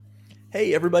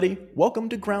Hey, everybody, welcome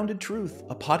to Grounded Truth,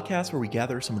 a podcast where we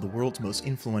gather some of the world's most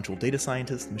influential data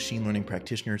scientists, machine learning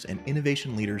practitioners, and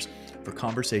innovation leaders for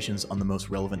conversations on the most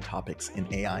relevant topics in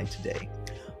AI today.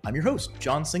 I'm your host,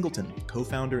 John Singleton, co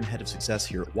founder and head of success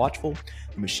here at Watchful,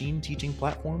 the machine teaching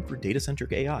platform for data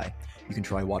centric AI. You can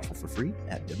try Watchful for free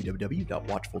at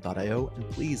www.watchful.io, and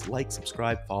please like,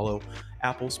 subscribe, follow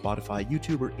Apple, Spotify,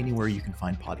 YouTube, or anywhere you can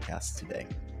find podcasts today.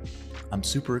 I'm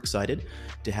super excited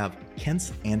to have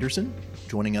Kens Anderson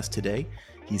joining us today.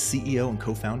 He's CEO and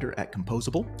co-founder at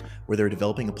Composable, where they're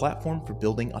developing a platform for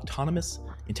building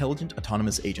intelligent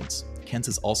autonomous agents. Kens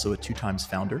is also a 2-time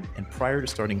founder, and prior to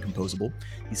starting Composable,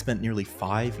 he spent nearly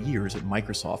 5 years at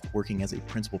Microsoft working as a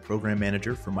principal program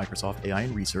manager for Microsoft AI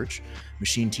and Research,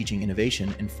 machine teaching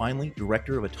innovation, and finally,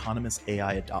 director of autonomous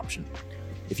AI adoption.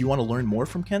 If you want to learn more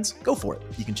from Kens, go for it.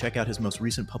 You can check out his most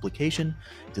recent publication,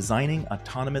 Designing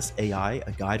Autonomous AI,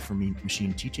 a guide for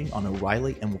machine teaching, on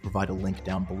O'Reilly, and we'll provide a link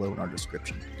down below in our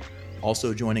description.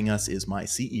 Also joining us is my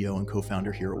CEO and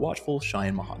co-founder here at Watchful,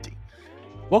 Shayan Mohanty.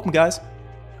 Welcome, guys.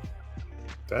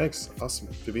 Thanks. Awesome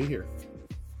to be here.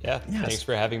 Yeah, yes. Thanks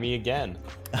for having me again.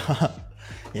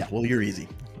 Yeah, well, you're easy.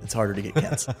 It's harder to get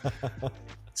Kens.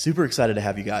 Super excited to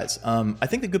have you guys. I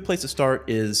think the good place to start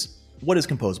is, what is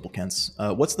Composable, Kens?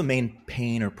 What's the main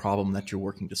pain or problem that you're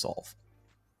working to solve?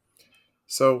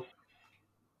 So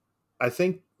I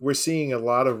think we're seeing a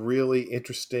lot of really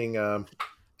interesting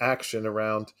action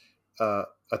around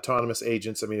autonomous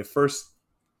agents. I mean, it first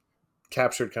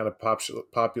captured kind of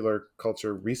popular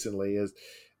culture recently is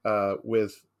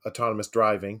with autonomous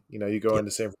driving. You know, you go into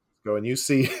San Francisco and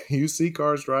you see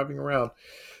cars driving around,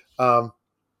 and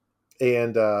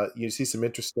you see some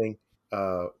interesting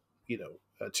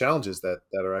challenges that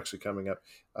are actually coming up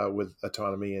with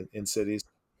autonomy in cities.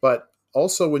 But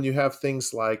also when you have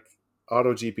things like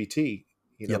AutoGPT,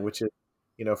 which is,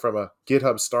 from a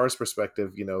GitHub stars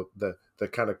perspective, the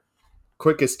kind of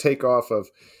quickest takeoff of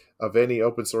any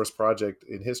open source project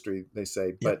in history, they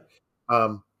say. But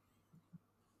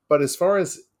as far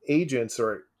as agents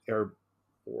or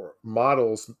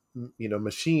models,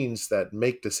 machines that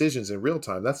make decisions in real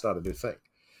time, that's not a new thing.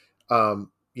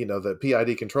 The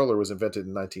PID controller was invented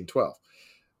in 1912.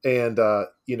 And,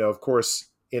 of course,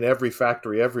 in every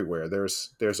factory everywhere,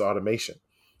 there's automation.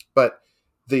 But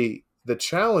the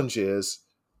challenge is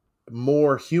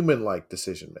more human-like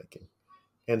decision-making.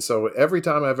 And so every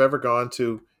time I've ever gone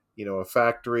to, a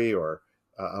factory or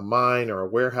a mine or a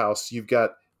warehouse, you've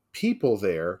got people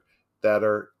there that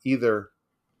are either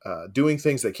doing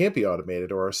things that can't be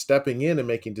automated or are stepping in and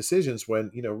making decisions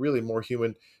when, really more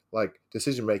human like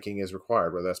decision making is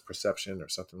required, whether that's perception or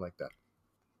something like that.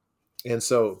 And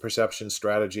so perception,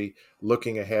 strategy,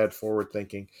 looking ahead, forward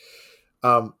thinking.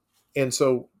 And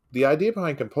so the idea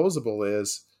behind Composable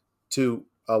is to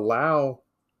allow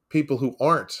people who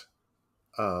aren't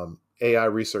AI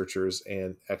researchers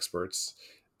and experts,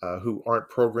 who aren't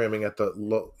programming at the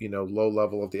low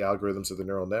level of the algorithms of the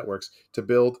neural networks, to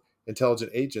build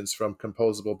intelligent agents from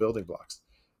composable building blocks,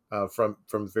 from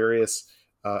various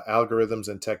algorithms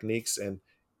and techniques,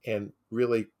 and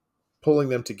really pulling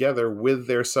them together with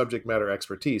their subject matter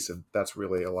expertise. And that's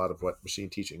really a lot of what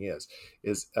machine teaching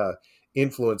is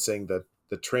influencing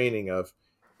the training of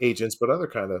agents, but other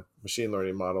kind of machine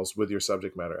learning models with your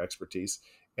subject matter expertise.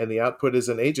 And the output is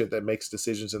an agent that makes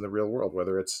decisions in the real world,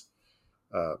 whether it's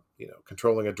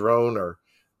controlling a drone or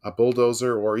a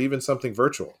bulldozer, or even something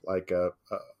virtual like a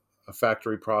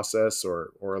factory process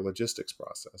or a logistics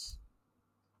process.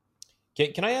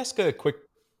 Can I ask a quick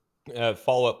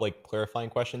follow-up, clarifying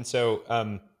question? So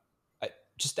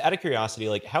just out of curiosity,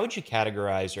 how would you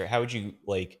categorize, or how would you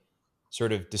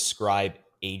sort of describe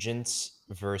agents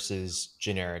versus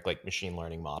generic machine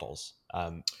learning models?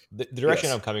 The direction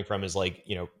Yes. I'm coming from is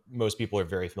most people are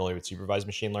very familiar with supervised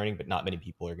machine learning, but not many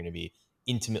people are going to be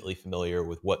intimately familiar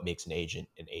with what makes an agent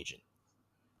an agent.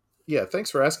 Yeah, thanks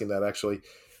for asking that. Actually,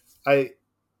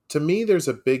 to me, there's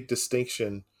a big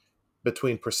distinction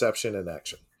between perception and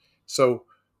action. So,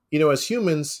 as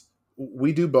humans,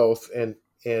 we do both, and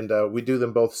we do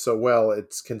them both so well,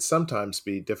 it can sometimes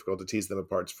be difficult to tease them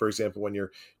apart. For example, when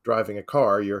you're driving a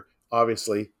car, you're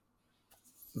obviously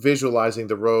visualizing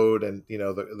the road and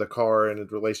the car in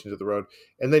relation to the road,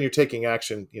 and then you're taking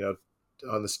action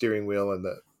on the steering wheel and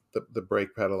the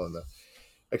brake pedal and the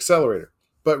accelerator.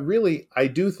 But really, I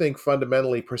do think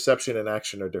fundamentally perception and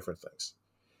action are different things.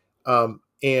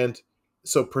 And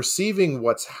so perceiving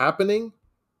what's happening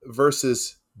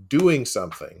versus doing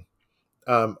something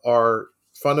are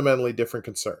fundamentally different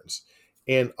concerns.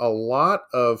 And a lot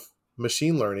of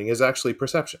machine learning is actually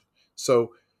perception.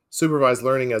 So supervised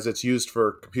learning as it's used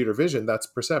for computer vision, that's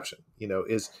perception.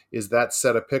 Is that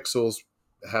set of pixels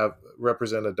have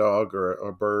represent a dog or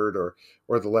a bird or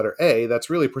the letter A? That's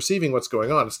really perceiving what's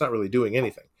going on. It's not really doing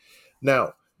anything.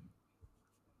 Now,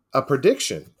 a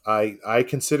prediction, I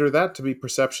consider that to be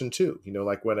perception too.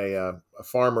 Like when a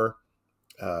farmer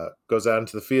goes out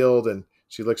into the field and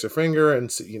she licks her finger and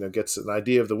gets an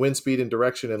idea of the wind speed and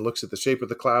direction and looks at the shape of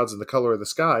the clouds and the color of the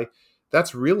sky.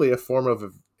 That's really a form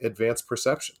of advanced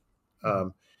perception,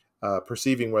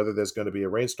 perceiving whether there's going to be a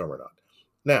rainstorm or not.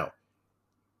 Now,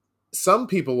 some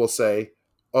people will say,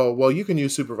 "Oh, well, you can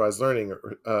use supervised learning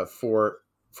for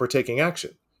taking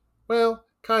action." Well,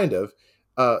 kind of,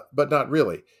 but not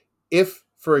really. If,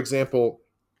 for example,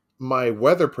 my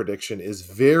weather prediction is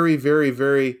very, very,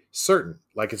 very certain,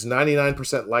 like it's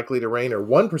 99% likely to rain or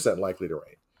 1% likely to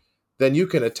rain, then you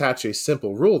can attach a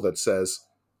simple rule that says,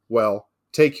 well,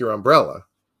 take your umbrella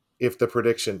if the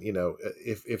prediction,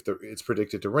 if it's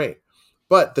predicted to rain.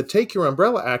 But the take your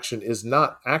umbrella action is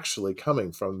not actually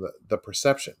coming from the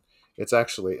perception. It's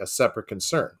actually a separate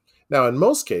concern. Now, in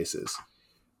most cases,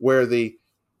 where the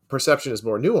perception is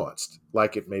more nuanced,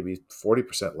 like it may be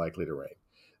 40% likely to rain,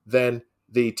 then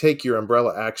the take your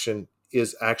umbrella action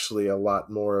is actually a lot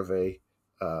more of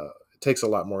takes a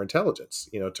lot more intelligence,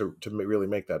 to really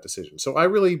make that decision. So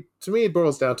to me, it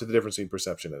boils down to the difference between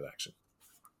perception and action.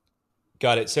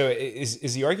 Got it. So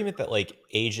is the argument that like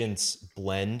agents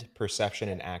blend perception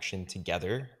and action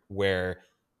together, where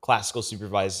classical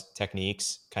supervised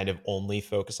techniques kind of only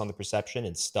focus on the perception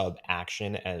and stub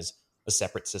action as a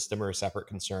separate system or a separate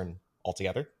concern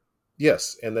altogether?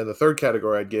 Yes. And then the third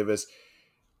category I'd give is,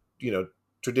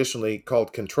 traditionally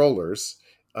called controllers.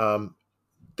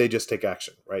 They just take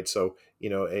action, right? So,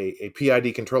 a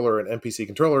PID controller, an MPC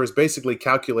controller is basically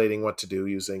calculating what to do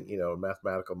using, a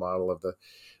mathematical model of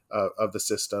the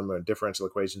system or differential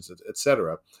equations, et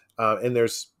cetera. And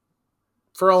there's,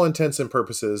 for all intents and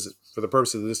purposes, for the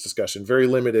purpose of this discussion, very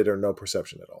limited or no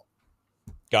perception at all.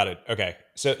 Got it. Okay.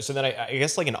 So then I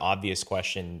guess like an obvious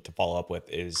question to follow up with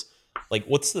is like,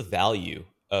 what's the value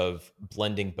of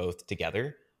blending both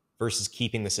together versus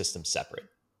keeping the system separate?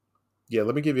 Yeah,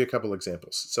 let me give you a couple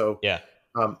examples. So, Yeah.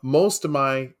 Most of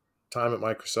my time at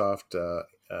Microsoft,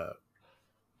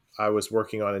 I was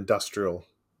working on industrial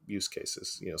use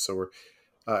cases. So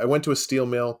I went to a steel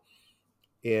mill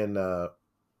in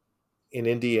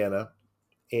Indiana,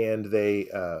 and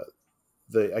the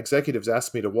executives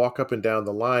asked me to walk up and down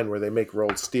the line where they make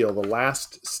rolled steel. The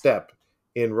last step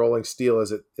in rolling steel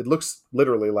is it looks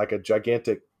literally like a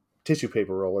gigantic tissue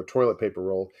paper roll or toilet paper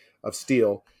roll of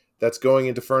steel that's going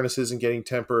into furnaces and getting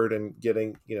tempered and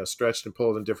getting stretched and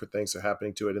pulled, and different things are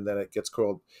happening to it, and then it gets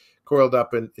coiled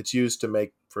up, and it's used to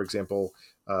make, for example,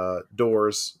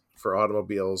 doors for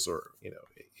automobiles or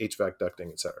HVAC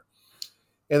ducting, etc.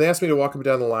 And they asked me to walk them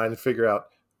down the line and figure out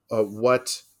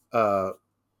what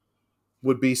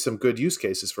would be some good use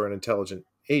cases for an intelligent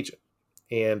agent.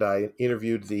 And I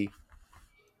interviewed the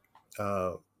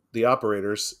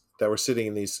operators that were sitting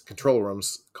in these control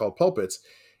rooms called pulpits,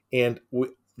 and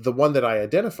the one that I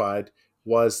identified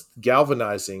was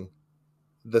galvanizing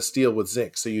the steel with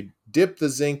zinc. So you dip the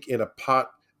zinc in a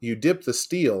pot, you dip the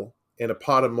steel in a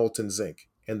pot of molten zinc,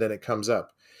 and then it comes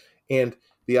up. And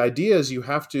the idea is you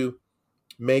have to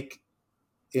make,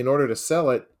 in order to sell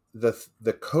it,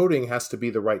 the coating has to be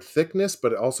the right thickness,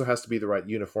 but it also has to be the right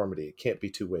uniformity. It can't be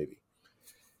too wavy.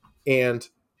 And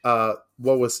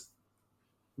what was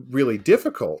really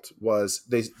difficult was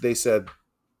they said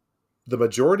the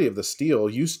majority of the steel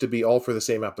used to be all for the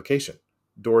same application,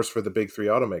 doors for the big three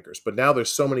automakers. But now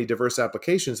there's so many diverse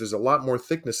applications, there's a lot more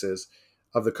thicknesses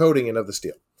of the coating and of the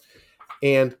steel.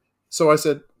 And so I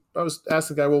was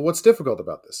asking the guy, well, what's difficult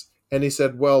about this? And he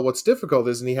said, well, what's difficult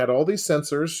is, and he had all these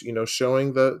sensors,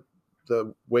 showing the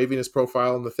waviness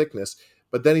profile and the thickness.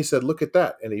 But then he said, look at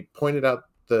that. And he pointed out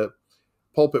the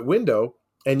pulpit window,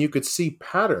 and you could see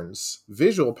patterns,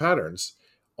 visual patterns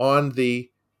on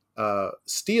the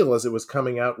steel as it was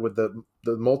coming out with the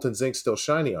molten zinc still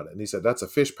shiny on it. And he said, that's a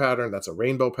fish pattern. That's a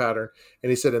rainbow pattern. And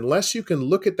he said, unless you can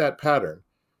look at that pattern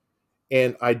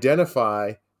and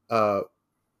identify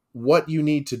what you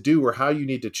need to do or how you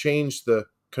need to change the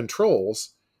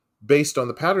controls based on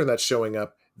the pattern that's showing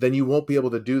up, then you won't be able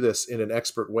to do this in an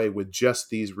expert way with just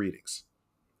these readings.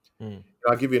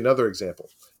 I'll give you another example.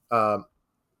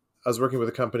 I was working with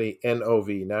a company, NOV,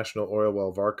 National Oil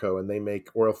Well Varco, and they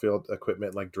make oil field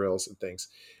equipment like drills and things.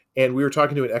 And we were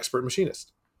talking to an expert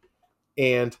machinist.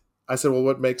 And I said, well,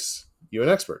 what makes you an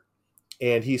expert?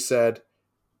 And he said,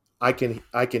 I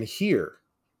can hear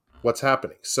what's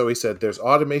happening. So he said, there's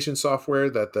automation software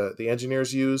that the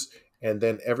engineers use. And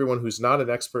then everyone who's not an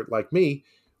expert like me,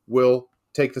 will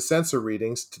take the sensor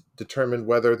readings to determine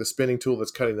whether the spinning tool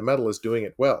that's cutting the metal is doing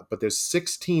it well. But there's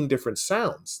 16 different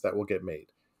sounds that will get made.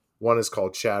 One is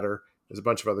called chatter. There's a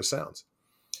bunch of other sounds.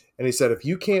 And he said, if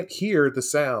you can't hear the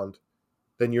sound,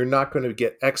 then you're not going to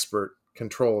get expert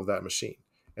control of that machine.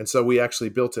 And so we actually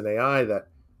built an AI that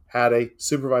had a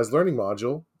supervised learning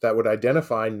module that would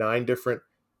identify 9 different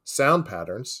sound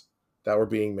patterns that were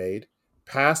being made,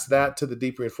 pass that to the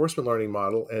deep reinforcement learning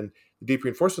model, and the deep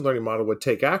reinforcement learning model would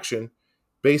take action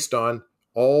based on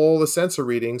all the sensor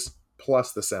readings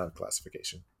plus the sound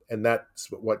classification. And that's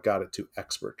what got it to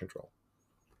expert control.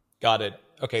 Got it.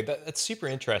 Okay, that's super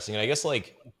interesting. And I guess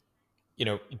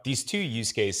these two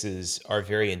use cases are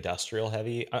very industrial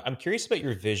heavy. I'm curious about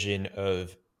your vision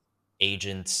of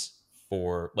agents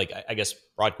for I guess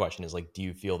broad question is do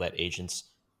you feel that agents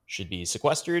should be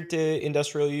sequestered to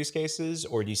industrial use cases,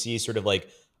 or do you see sort of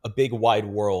a big wide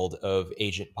world of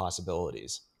agent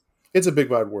possibilities? It's a big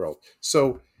wide world.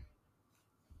 So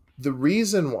the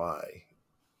reason why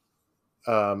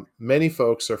many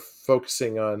folks are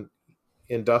focusing on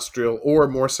industrial or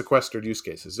more sequestered use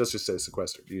cases, let's just say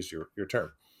sequestered, to use your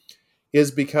term,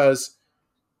 is because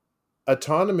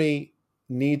autonomy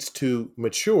needs to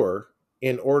mature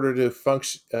in order to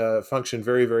function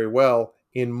very, very well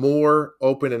in more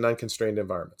open and unconstrained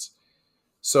environments.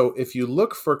 So if you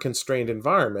look for constrained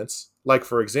environments, like,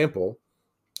 for example,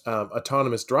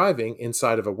 autonomous driving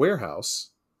inside of a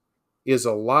warehouse is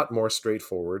a lot more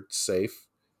straightforward, safe,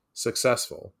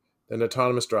 successful than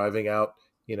autonomous driving out,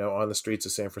 on the streets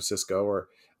of San Francisco, or,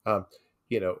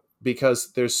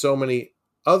 because there's so many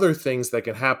other things that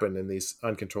can happen in these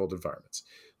uncontrolled environments.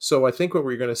 So I think what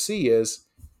we're going to see is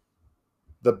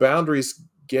the boundaries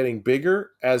getting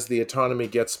bigger as the autonomy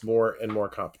gets more and more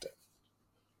competent.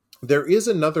 There is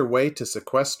another way to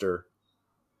sequester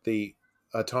the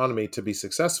autonomy to be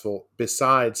successful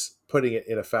besides putting it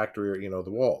in a factory or, the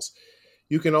walls.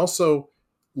 You can also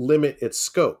limit its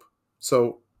scope.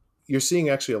 So you're seeing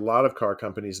actually a lot of car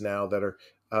companies now that are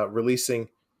releasing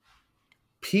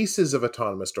pieces of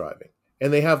autonomous driving,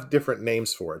 and they have different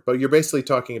names for it. But you're basically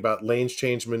talking about lanes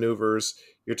change maneuvers.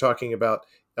 You're talking about,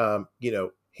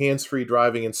 hands-free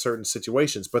driving in certain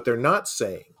situations. But they're not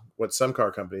saying what some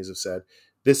car companies have said.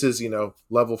 This is,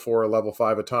 level 4 or level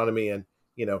 5 autonomy, and,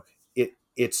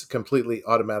 it's completely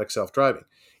automatic self-driving.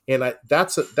 And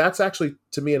that's actually,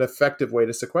 to me, an effective way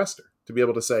to sequester, to be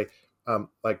able to say,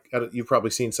 you've probably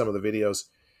seen some of the videos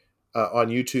on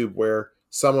YouTube where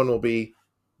someone will be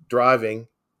driving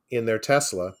in their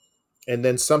Tesla, and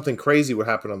then something crazy would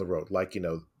happen on the road,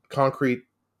 concrete,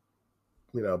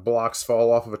 blocks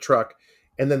fall off of a truck,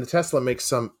 and then the Tesla makes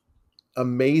some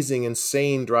amazing,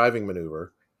 insane driving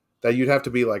maneuver that you'd have to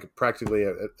be practically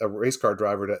a race car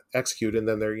driver to execute, and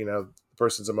then the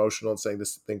person's emotional and saying,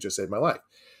 this thing just saved my life.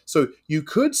 So you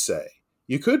could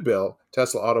bill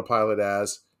Tesla Autopilot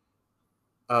as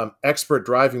expert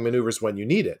driving maneuvers when you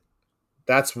need it.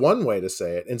 That's one way to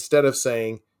say it, instead of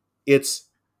saying it's,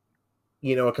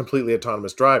 a completely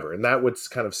autonomous driver. And that would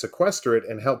kind of sequester it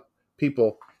and help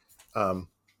people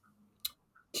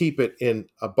keep it in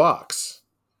a box,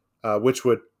 which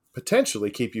would potentially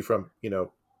keep you from,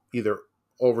 either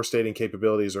overstating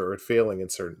capabilities or it failing in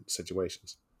certain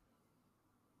situations.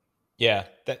 Yeah,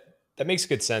 that makes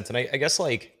good sense. And I guess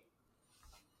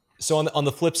so on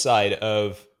the flip side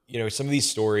of, some of these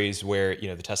stories where,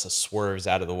 the Tesla swerves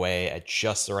out of the way at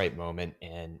just the right moment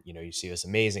and, you see this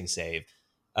amazing save.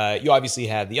 You obviously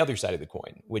have the other side of the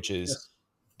coin, which is Yes.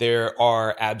 There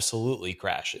are absolutely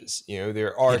crashes.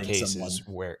 There are Hitting cases someone.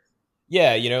 where,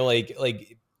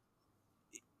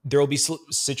 there will be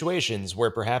situations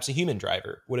where perhaps a human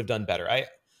driver would have done better.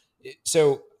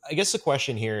 So I guess the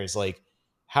question here is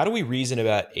how do we reason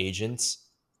about agents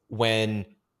when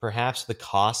perhaps the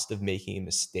cost of making a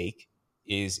mistake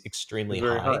is extremely It's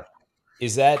very high? high.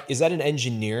 Is that an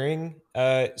engineering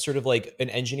sort of an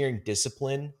engineering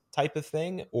discipline type of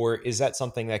thing, or is that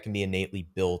something that can be innately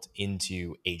built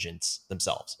into agents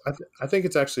themselves? I think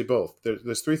it's actually both.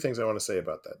 There's 3 things I want to say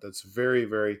about that. That's very,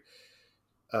 very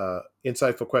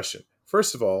insightful question.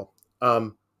 First of all,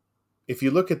 if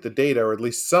you look at the data, or at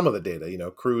least some of the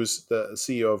data, Cruise, the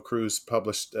CEO of Cruise,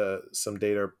 published some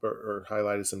data or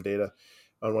highlighted some data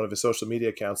on one of his social media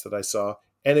accounts that I saw,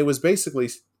 and it was basically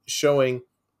showing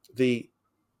the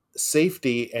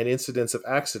safety and incidence of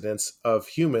accidents of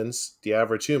humans, the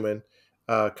average human,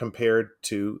 compared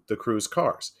to the Cruise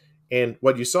cars. And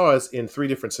what you saw is in 3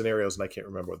 different scenarios, and I can't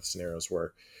remember what the scenarios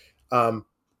were,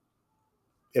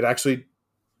 it actually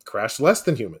crashed less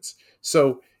than humans.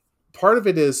 So part of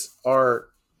it is our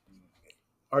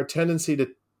tendency to,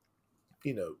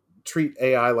 treat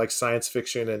AI like science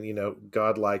fiction and,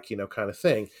 godlike, kind of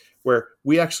thing, where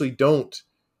we actually don't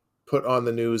put on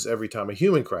the news every time a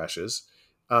human crashes.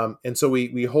 And so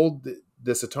we hold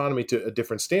this autonomy to a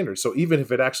different standard. So even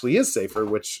if it actually is safer,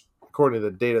 which according to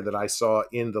the data that I saw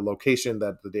in the location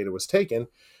that the data was taken,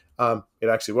 it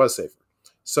actually was safer.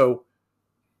 So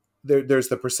there's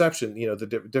the perception,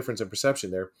 the difference in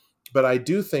perception there. But I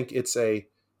do think it's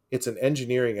an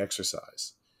engineering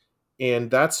exercise.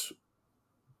 And that's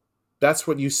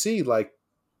what you see. Like,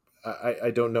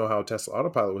 I don't know how Tesla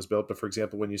Autopilot was built, but for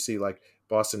example, when you see like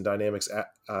Boston Dynamics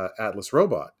Atlas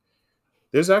robot,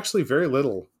 there's actually very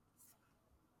little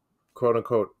quote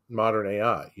unquote modern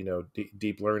AI,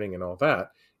 deep learning and all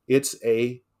that. It's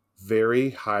a very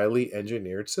highly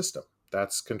engineered system.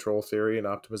 That's control theory and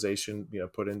optimization,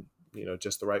 put in,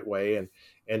 just the right way and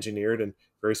engineered in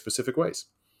very specific ways.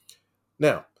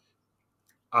 Now,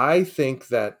 I think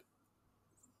that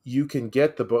you can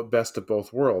get the best of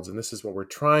both worlds, and this is what we're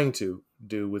trying to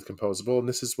do with Composable, and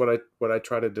this is what I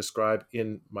try to describe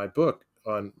in my book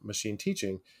on machine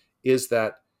teaching, is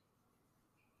that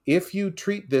if you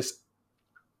treat this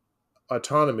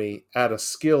autonomy at a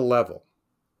skill level,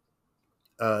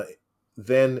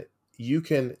 then you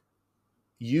can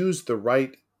use the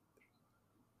right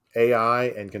AI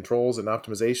and controls and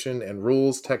optimization and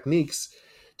rules, techniques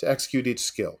to execute each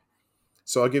skill.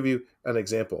 So I'll give you an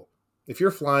example. If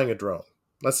you're flying a drone,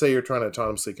 let's say you're trying to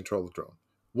autonomously control the drone,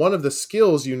 one of the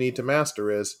skills you need to master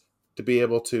is to be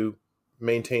able to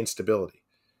maintain stability.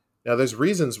 Now, there's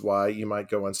reasons why you might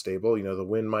go unstable. The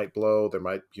wind might blow.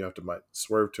 You have to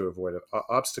swerve to avoid an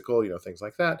obstacle. Things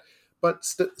like that. But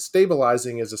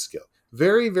stabilizing is a skill.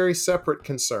 Very, very separate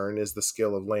concern is the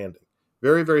skill of landing.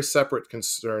 Very, very separate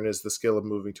concern is the skill of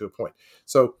moving to a point.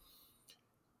 So,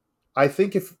 I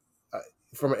think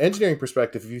from an engineering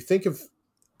perspective, if you think of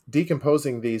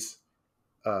decomposing these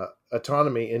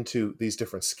autonomy into these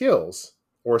different skills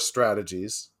or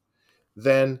strategies,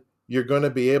 then you're going to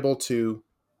be able to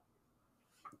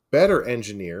better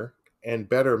engineer and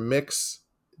better mix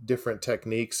different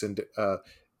techniques, and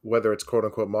whether it's quote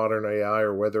unquote modern AI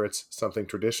or whether it's something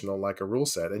traditional like a rule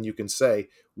set. And you can say,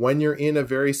 when you're in a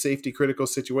very safety critical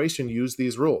situation, use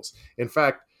these rules. In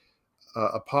fact,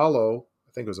 Apollo,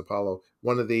 I think it was Apollo,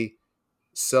 one of the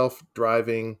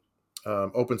self-driving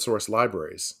open source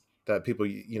libraries that people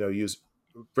use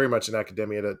very much in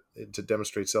academia to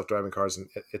demonstrate self-driving cars, and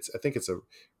I think it's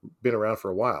been around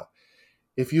for a while.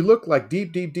 If you look like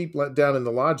deep down in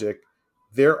the logic,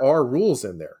 there are rules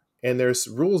in there, and there's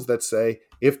rules that say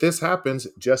if this happens,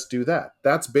 just do that.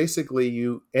 That's basically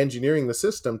you engineering the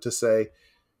system to say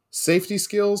safety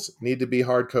skills need to be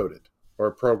hard-coded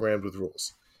or programmed with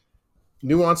rules.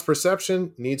 Nuanced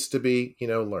perception needs to be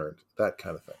learned, that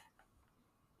kind of thing.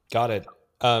 Got it.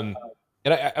 And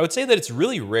I would say that it's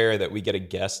really rare that we get a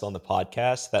guest on the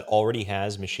podcast that already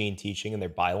has machine teaching in their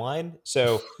byline.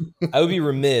 So I would be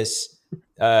remiss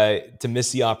to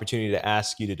miss the opportunity to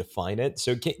ask you to define it.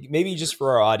 So maybe just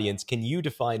for our audience, can you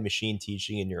define machine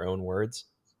teaching in your own words?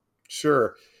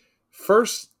 Sure.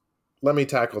 First, let me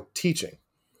tackle teaching.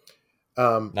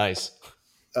 Nice.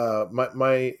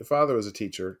 My father was a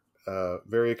teacher,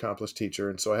 very accomplished teacher,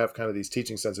 and so I have kind of these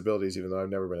teaching sensibilities, even though I've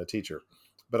never been a teacher.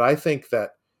 But I think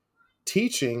that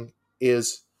teaching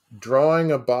is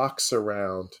drawing a box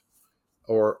around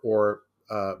or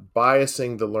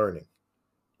biasing the learning,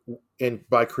 and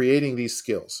by creating these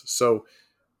skills. So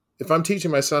if I'm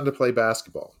teaching my son to play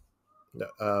basketball,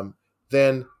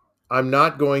 then I'm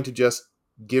not going to just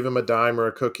give him a dime or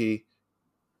a cookie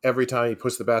every time he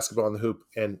puts the basketball in the hoop,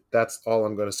 and that's all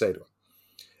I'm going to say to him.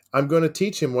 I'm going to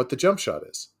teach him what the jump shot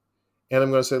is. And I'm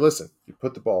going to say, listen, you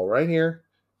put the ball right here,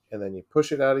 and then you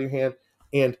push it out of your hand.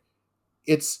 And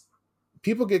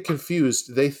people get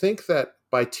confused. They think that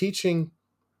by teaching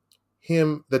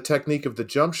him the technique of the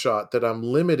jump shot that I'm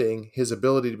limiting his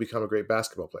ability to become a great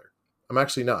basketball player. I'm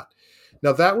actually not.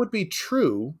 Now, that would be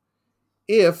true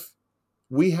if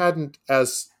we hadn't,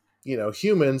 as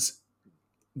humans,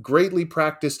 greatly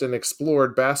practiced and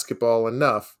explored basketball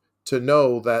enough to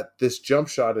know that this jump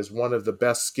shot is one of the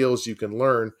best skills you can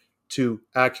learn to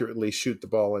accurately shoot the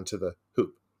ball into the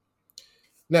hoop.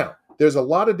 Now, there's a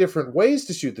lot of different ways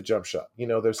to shoot the jump shot.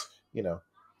 There's,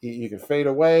 you can fade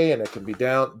away, and it can be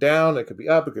down, it could be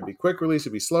up, it could be quick release, it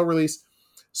could be slow release.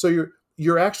 So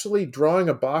you're actually drawing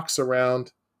a box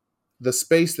around the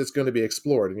space that's going to be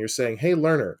explored. And you're saying, hey,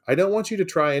 learner, I don't want you to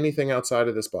try anything outside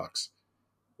of this box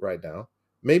right now.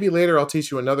 Maybe later I'll teach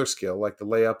you another skill like the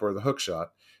layup or the hook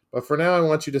shot. But for now, I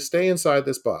want you to stay inside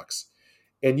this box.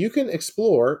 And you can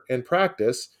explore and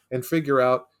practice and figure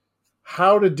out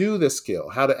how to do this skill,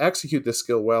 how to execute this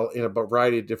skill well in a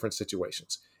variety of different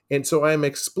situations. And so I am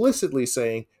explicitly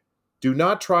saying, do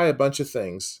not try a bunch of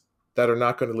things that are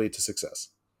not going to lead to success.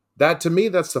 That, to me,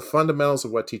 that's the fundamentals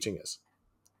of what teaching is.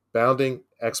 Bounding,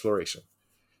 exploration,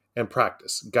 and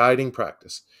practice, guiding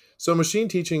practice. So machine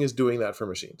teaching is doing that for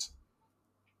machines.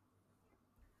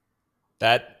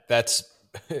 That's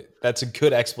that's a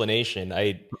good explanation.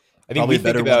 I think Probably we a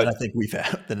better think about one than I think we've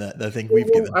had, than I think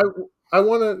we've given. I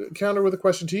want to counter with a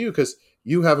question to you, because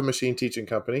you have a machine teaching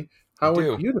company. How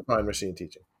would you define machine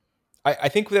teaching? I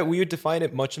think that we would define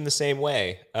it much in the same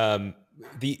way.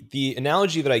 The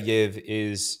analogy that I give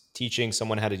is teaching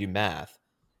someone how to do math.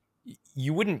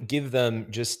 You wouldn't give them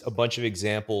just a bunch of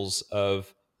examples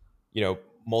of,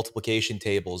 multiplication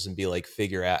tables and be like,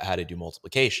 figure out how to do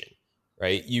multiplication,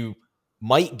 right? You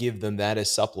might give them that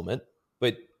as supplement,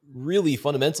 but really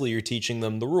fundamentally, you're teaching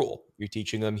them the rule. You're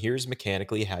teaching them, here's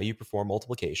mechanically how you perform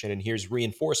multiplication, and here's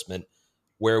reinforcement,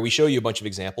 where we show you a bunch of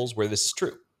examples where this is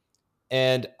true.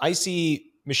 And I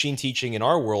see machine teaching in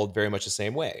our world very much the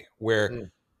same way,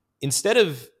 where instead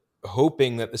of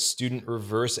hoping that the student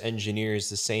reverse engineers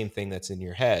the same thing that's in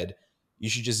your head, you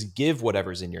should just give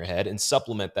whatever's in your head and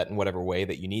supplement that in whatever way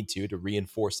that you need to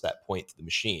reinforce that point to the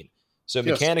machine. So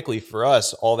mechanically for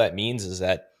us, all that means is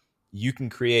that you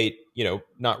can create,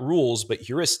 not rules, but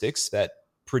heuristics that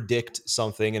predict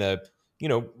something in a,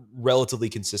 relatively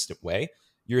consistent way.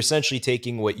 You're essentially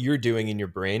taking what you're doing in your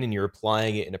brain and you're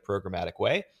applying it in a programmatic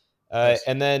way.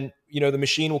 And then, the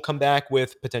machine will come back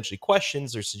with potentially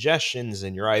questions or suggestions,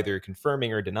 and you're either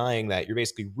confirming or denying that. You're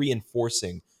basically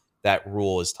reinforcing that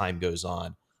rule as time goes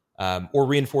on, or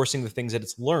reinforcing the things that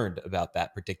it's learned about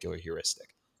that particular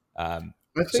heuristic. I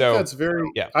think that's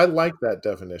I like that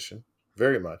definition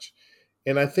very much.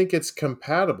 And I think it's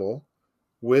compatible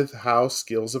with how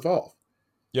skills evolve.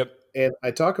 Yep. And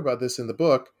I talk about this in the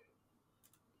book.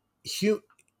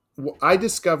 I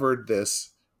discovered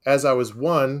this as I was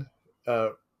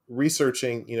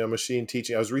researching, machine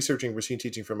teaching. I was researching machine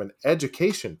teaching from an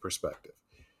education perspective,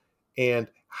 and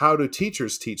how do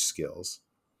teachers teach skills?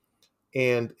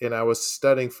 And I was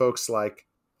studying folks like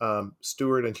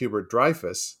Stuart and Hubert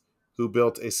Dreyfus, who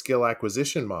built a skill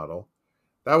acquisition model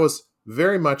that was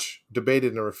very much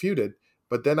debated and refuted.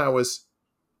 But then I was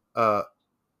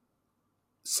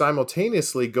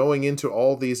simultaneously going into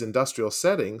all these industrial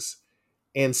settings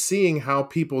and seeing how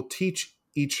people teach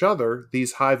each other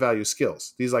these high value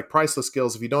skills, these like priceless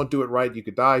skills. If you don't do it right, you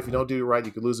could die. If you don't do it right,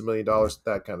 you could lose $1 million,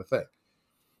 that kind of thing.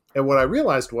 And what I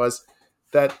realized was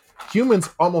that humans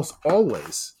almost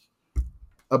always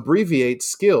abbreviate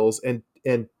skills and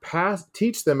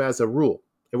teach them as a rule.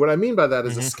 And what I mean by that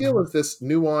is a skill is this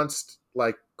nuanced,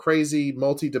 like crazy,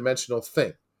 multi-dimensional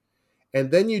thing. And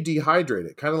then you dehydrate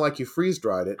it, kind of like you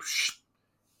freeze-dried it,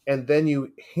 and then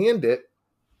you hand it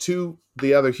to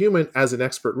the other human as an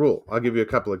expert rule. I'll give you a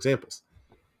couple examples.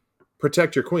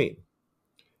 Protect your queen.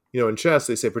 In chess,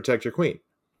 they say protect your queen.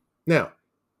 Now,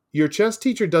 your chess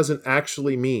teacher doesn't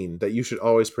actually mean that you should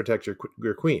always protect your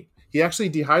queen. He actually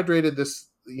dehydrated this,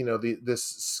 this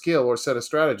skill or set of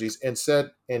strategies and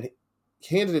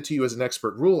handed it to you as an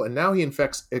expert rule. And now he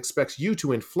expects you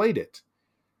to inflate it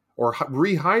or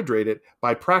rehydrate it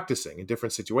by practicing in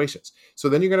different situations. So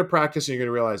then you're going to practice and you're going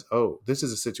to realize, oh, this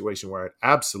is a situation where I'd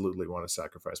absolutely want to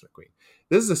sacrifice my queen.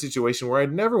 This is a situation where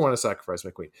I'd never want to sacrifice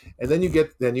my queen. And then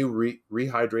you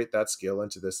rehydrate that skill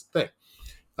into this thing.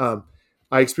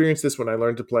 I experienced this when I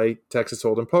learned to play Texas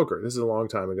Hold'em poker. This is a long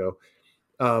time ago.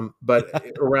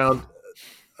 But around,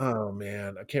 oh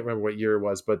man, I can't remember what year it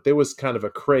was, but there was kind of a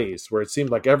craze where it seemed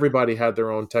like everybody had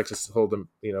their own Texas Hold'em,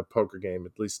 poker game,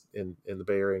 at least in the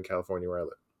Bay Area in California where I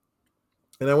live.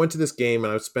 And I went to this game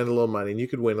and I would spend a little money and you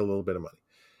could win a little bit of money.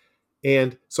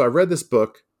 And so I read this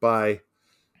book by,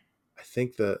 I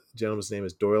think the gentleman's name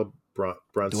is Doyle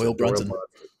Brunson.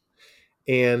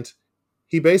 And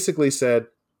he basically said,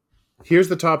 here's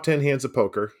the top 10 hands of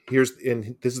poker.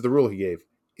 And this is the rule he gave.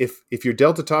 If you're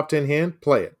dealt a top 10 hand,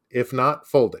 play it. If not,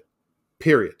 fold it.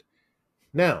 Period.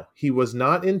 Now, he was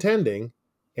not intending,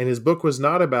 and his book was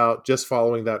not about just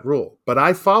following that rule. But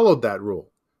I followed that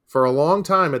rule for a long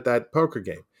time at that poker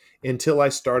game until I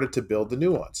started to build the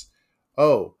nuance.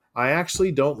 Oh, I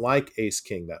actually don't like ace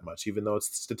king that much, even though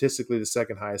it's statistically the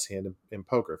second highest hand in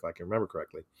poker, if I can remember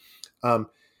correctly.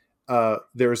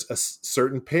 There's a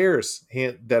certain pairs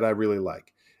hand that I really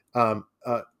like.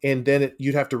 And then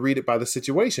you'd have to read it by the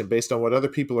situation based on what other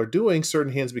people are doing.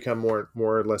 Certain hands become more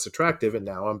or less attractive. And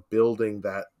now I'm building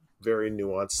that very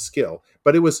nuanced skill,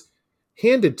 but it was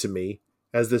handed to me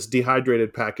as this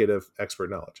dehydrated packet of expert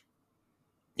knowledge.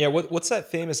 Yeah. What's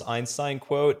that famous Einstein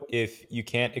quote? If you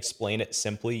can't explain it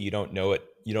simply, you don't know it,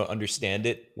 you don't understand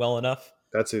it well enough.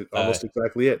 That's Uh, almost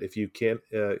exactly it. If you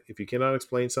cannot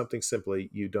explain something simply,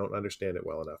 you don't understand it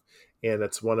well enough. And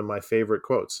that's one of my favorite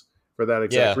quotes for that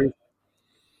exact yeah, reason.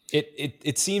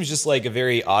 it seems just like a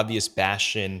very obvious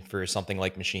bastion for something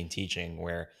like machine teaching,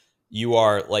 where you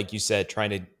are, like you said, trying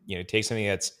to take something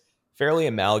that's fairly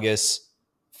analogous,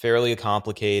 fairly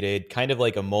complicated, kind of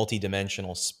like a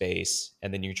multi-dimensional space,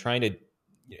 and then you're trying to,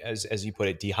 as you put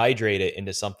it, dehydrate it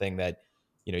into something that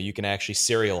you can actually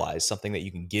serialize, something that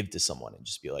you can give to someone and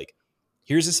just be like,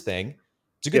 here's this thing.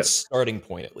 It's a good Yes. starting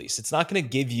point. At least it's not going to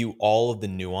give you all of the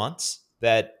nuance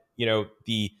that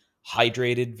the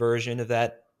hydrated version of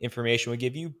that information would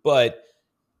give you, but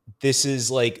this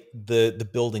is like the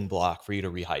building block for you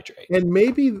to rehydrate. And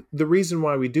maybe the reason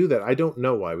why we do that, I don't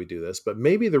know why we do this, but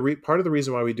maybe part of the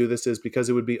reason why we do this is because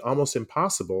it would be almost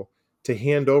impossible to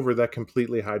hand over that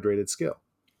completely hydrated skill.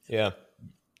 Yeah.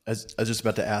 I was just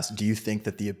about to ask, do you think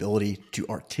that the ability to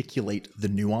articulate the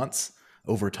nuance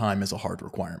over time is a hard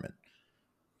requirement?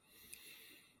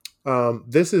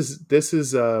 This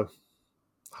is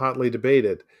hotly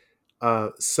debated.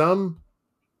 Some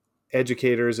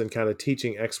educators and kind of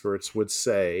teaching experts would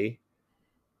say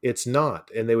it's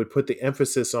not, and they would put the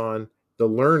emphasis on the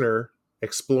learner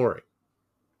exploring.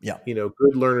 Yeah.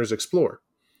 Good learners explore.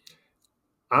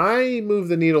 I move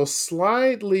the needle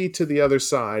slightly to the other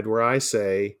side where I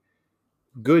say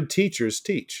good teachers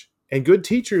teach, and good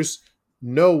teachers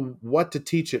know what to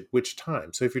teach at which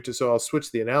time. So so I'll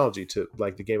switch the analogy to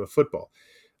like the game of football.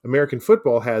 American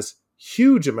football has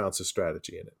huge amounts of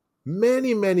strategy in it.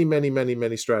 Many, many, many, many,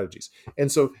 many strategies.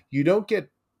 And so you don't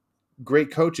get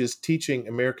great coaches teaching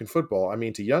American football, I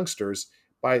mean to youngsters,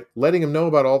 by letting them know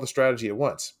about all the strategy at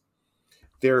once.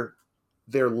 They're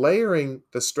layering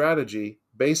the strategy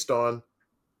based on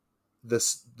the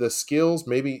skills,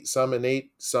 maybe some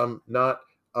innate, some not,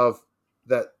 of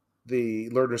that the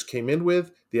learners came in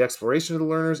with, the exploration of the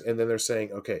learners, and then they're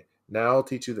saying, okay, now I'll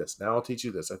teach you this. Now I'll teach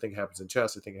you this. I think it happens in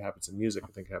chess. I think it happens in music.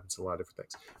 I think it happens in a lot of different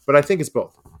things. But I think it's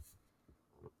both.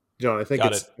 John,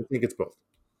 Got it. I think it's both.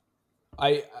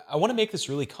 I want to make this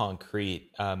really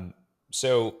concrete.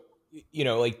 So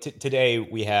like today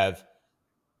we have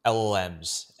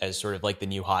LLMs as sort of like the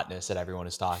new hotness that everyone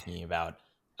is talking about.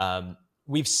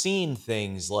 We've seen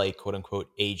things like quote unquote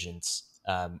agents,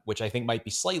 which I think might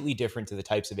be slightly different to the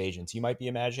types of agents you might be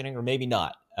imagining, or maybe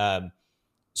not.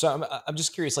 So I'm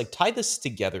just curious, like, tie this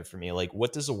together for me. Like,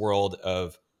 what does the world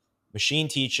of machine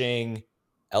teaching,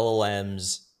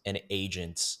 LLMs, and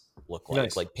agents look like?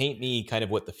 Nice. Like, paint me kind of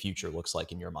what the future looks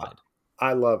like in your mind.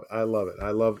 I love it. I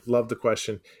love the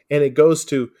question. And it goes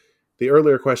to the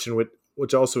earlier question,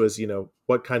 which also is,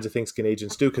 what kinds of things can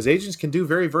agents do? Because agents can do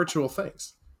very virtual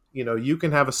things. You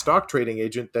can have a stock trading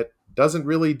agent that doesn't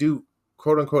really do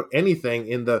quote unquote anything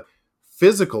in the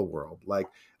physical world, like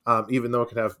even though it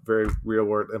can have very real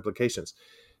world implications.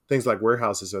 Things like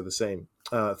warehouses are the same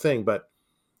thing, but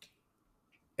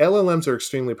LLMs are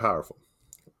extremely powerful.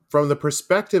 From the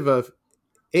perspective of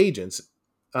agents,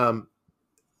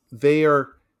 they're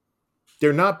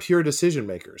not pure decision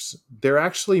makers. They're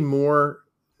actually more,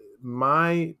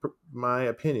 my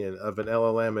opinion of an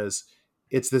LLM is,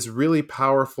 it's this really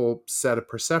powerful set of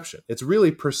perception. It's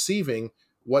really perceiving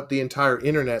what the entire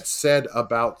internet said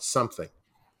about something.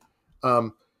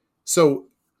 So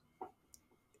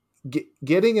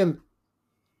using an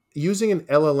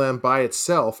LLM by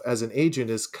itself as an agent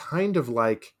is kind of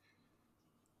like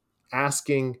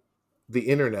asking the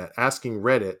internet, asking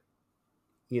Reddit,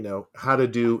 how to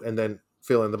do, and then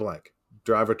fill in the blank,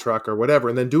 drive a truck or whatever,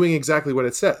 and then doing exactly what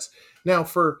it says. Now,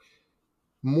 for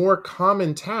more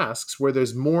common tasks where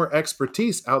there's more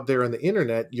expertise out there on the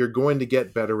internet, you're going to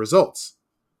get better results,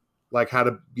 like how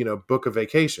to, book a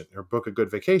vacation or book a good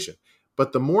vacation.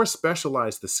 But the more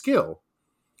specialized the skill,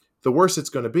 the worse it's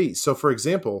going to be. So, for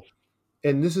example,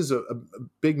 and this is a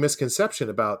big misconception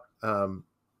about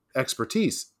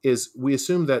expertise, is we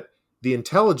assume that the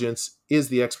intelligence is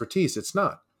the expertise. It's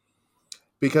not.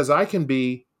 Because I can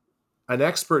be an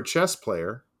expert chess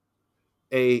player,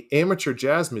 a amateur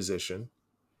jazz musician,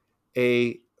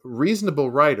 a reasonable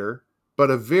writer,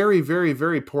 but a very, very,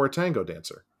 very poor tango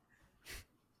dancer.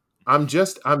 I'm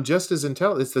just as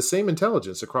intelligent. It's the same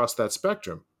intelligence across that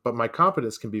spectrum, but my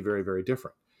competence can be very, very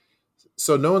different.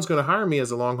 So no one's going to hire me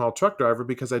as a long haul truck driver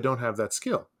because I don't have that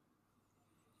skill.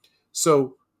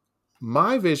 So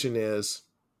my vision is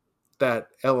that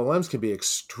LLMs can be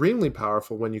extremely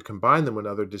powerful when you combine them with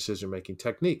other decision-making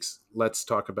techniques. Let's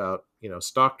talk about,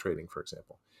 stock trading, for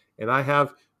example. And I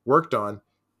have worked on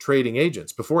trading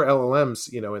agents before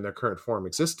LLMs, in their current form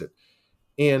existed.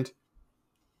 And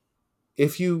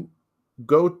if you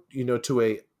go,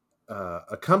 to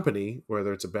a company,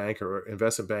 whether it's a bank or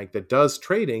investment bank that does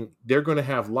trading, they're going to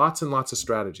have lots and lots of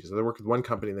strategies. They worked with one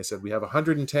company and they said, we have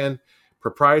 110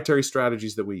 proprietary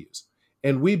strategies that we use.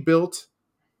 And we built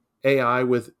AI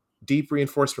with deep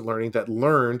reinforcement learning that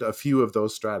learned a few of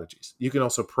those strategies. You can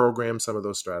also program some of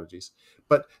those strategies.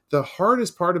 But the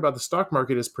hardest part about the stock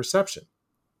market is perception,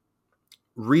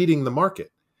 reading the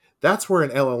market. That's where an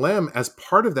LLM, as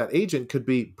part of that agent, could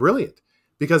be brilliant,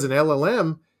 because an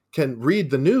LLM can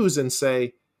read the news and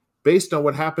say, based on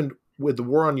what happened with the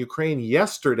war on Ukraine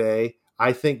yesterday,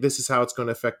 I think this is how it's going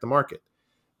to affect the market.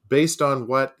 Based on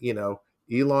what,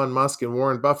 Elon Musk and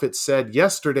Warren Buffett said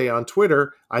yesterday on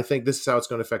Twitter, I think this is how it's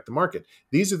going to affect the market.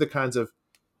 These are the kinds of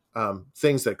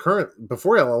things that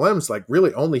before LLMs, like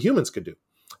really only humans could do.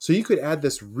 So you could add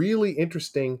this really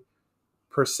interesting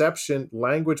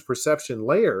language perception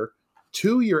layer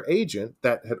to your agent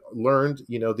that had learned,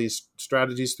 these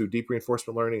strategies through deep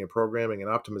reinforcement learning and programming and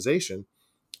optimization,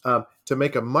 to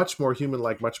make a much more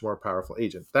human-like, much more powerful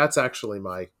agent. That's actually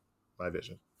my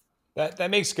vision.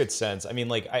 That makes good sense. I mean,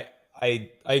 like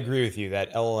I agree with you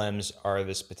that LLMs are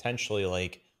this potentially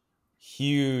like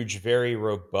huge, very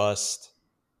robust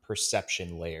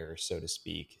perception layer, so to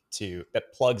speak,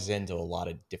 that plugs into a lot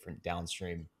of different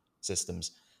downstream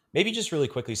systems. Maybe just really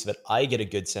quickly so that I get a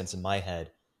good sense in my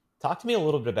head, talk to me a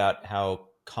little bit about how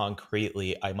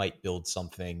concretely I might build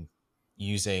something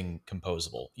using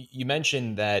Composable. You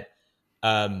mentioned that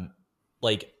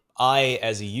like I,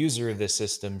 as a user of this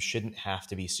system, shouldn't have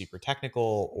to be super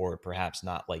technical or perhaps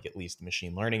not like at least a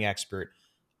machine learning expert.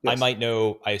 I Yes. might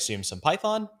know, I assume, some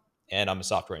Python, and I'm a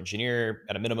software engineer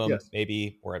at a minimum, Yes.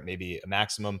 maybe, or at maybe a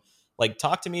maximum. Like,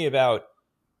 talk to me about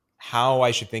how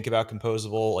I should think about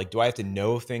Composable. Like, do I have to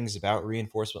know things about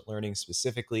reinforcement learning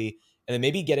specifically? And then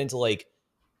maybe get into like,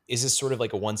 is this sort of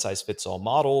like a one size fits all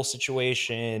model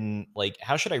situation? Like,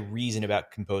 how should I reason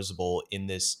about Composable in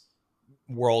this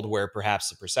world where perhaps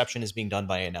the perception is being done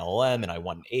by an LLM and I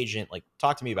want an agent? Like,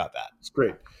 talk to me about that. It's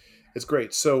great. It's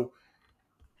great. So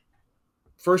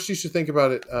first, you should think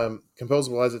about it.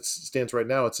 Composable, as it stands right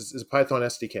now, it's a Python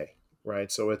SDK,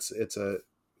 right? So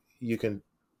you can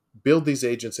build these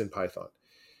agents in Python.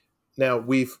 Now,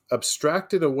 we've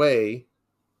abstracted away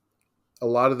a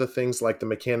lot of the things like the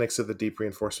mechanics of the deep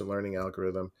reinforcement learning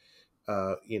algorithm,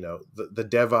 the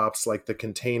DevOps, like the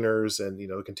containers and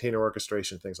the container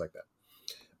orchestration, things like that.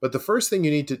 But the first thing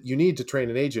you need to train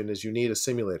an agent is you need a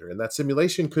simulator, and that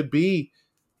simulation could be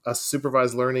a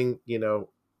supervised learning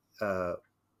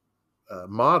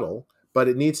model, but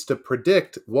it needs to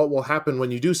predict what will happen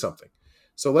when you do something.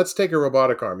 So let's take a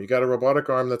robotic arm. You got a robotic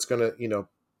arm that's going to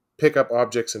pick up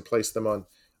objects and place them on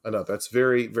another. That's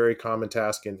very, very common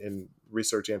task in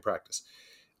research and practice.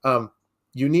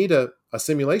 You need a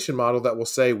simulation model that will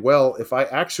say, well, if I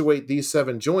actuate these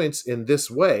 7 joints in this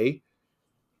way,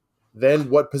 then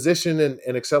what position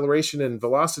and acceleration and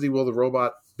velocity will the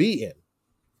robot be in?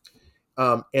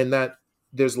 And that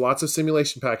there's lots of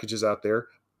simulation packages out there,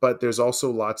 but there's also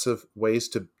lots of ways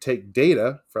to take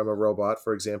data from a robot,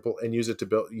 for example, and use it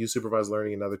to use supervised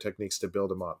learning and other techniques to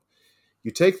build a model.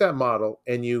 You take that model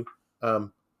and you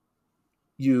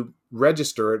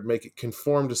register it, make it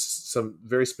conform to some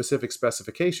very specific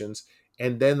specifications,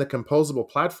 and then the composable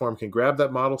platform can grab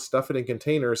that model, stuff it in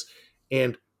containers,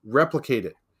 and replicate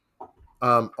it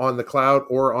on the cloud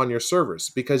or on your servers,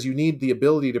 because you need the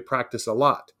ability to practice a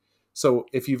lot. So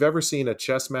if you've ever seen a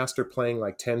chess master playing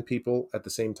like 10 people at the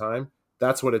same time,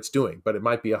 that's what it's doing. But it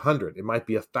might be 100, it might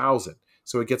be 1,000.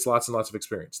 So it gets lots and lots of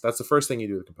experience. That's the first thing you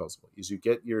do with Composable, is you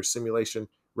get your simulation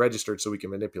registered so we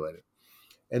can manipulate it.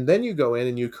 And then you go in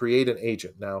and you create an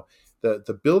agent. Now,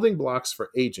 the building blocks for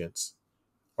agents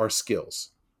are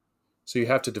skills. So you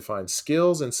have to define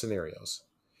skills and scenarios.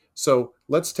 So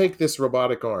let's take this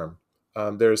robotic arm.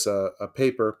 There's a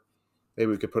paper, maybe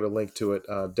we could put a link to it,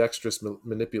 dexterous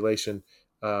manipulation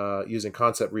using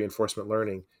concept reinforcement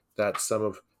learning, that some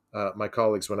of my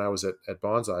colleagues when I was at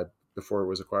Bonsai, before it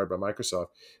was acquired by Microsoft,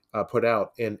 put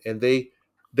out. And they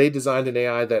designed an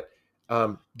AI that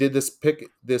did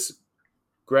this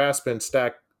grasp and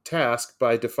stack task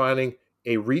by defining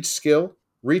a reach skill.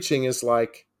 Reaching is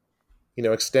like,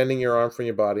 extending your arm from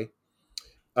your body.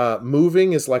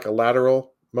 Moving is like a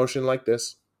lateral motion like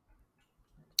this.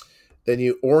 Then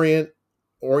you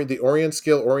the orient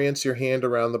skill orients your hand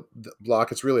around the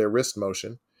block. It's really a wrist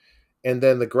motion. And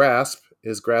then the grasp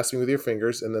is grasping with your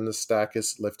fingers, and then the stack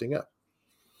is lifting up.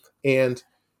 And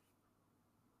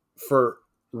for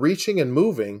reaching and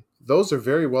moving, those are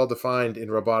very well defined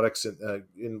in robotics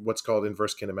in what's called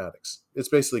inverse kinematics. It's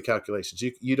basically calculations.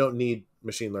 You don't need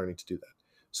machine learning to do that.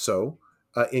 So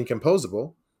in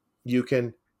Composable, you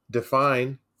can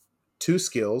define two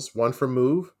skills, one for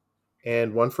move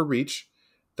and one for reach,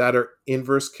 that are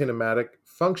inverse kinematic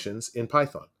functions in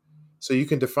Python. So you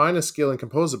can define a skill in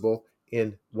composable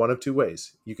in one of two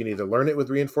ways. You can either learn it with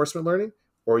reinforcement learning,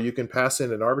 or you can pass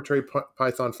in an arbitrary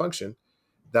Python function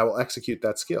that will execute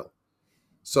that skill.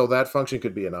 So that function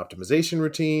could be an optimization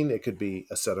routine, it could be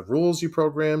a set of rules you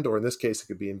programmed, or in this case, it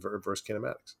could be inverse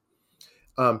kinematics.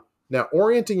 Now,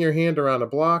 orienting your hand around a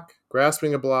block,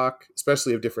 grasping a block,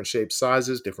 especially of different shapes,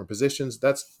 sizes, different positions,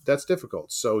 that's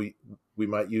difficult. So we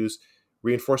might use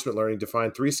reinforcement learning to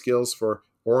find three skills for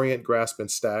orient, grasp, and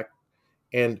stack,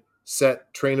 and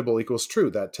set trainable equals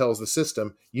true. That tells the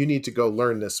system you need to go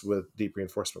learn this with deep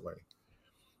reinforcement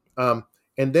learning.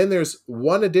 And then there's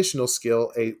one additional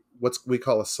skill, what we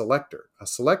call a selector. A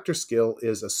selector skill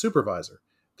is a supervisor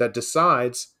that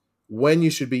decides when you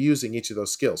should be using each of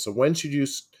those skills. So when should you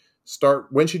start?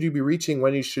 When should you be reaching?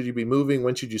 When should you be moving?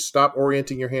 When should you stop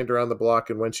orienting your hand around the block?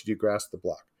 And when should you grasp the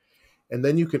block? And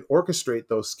then you can orchestrate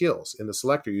those skills in the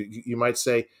selector. You might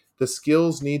say the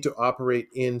skills need to operate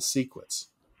in sequence.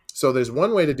 So there's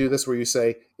one way to do this where you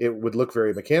say it would look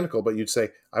very mechanical, but you'd say,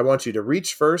 I want you to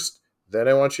reach first, then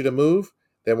I want you to move.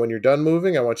 Then when you're done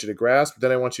moving, I want you to grasp,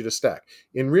 then I want you to stack.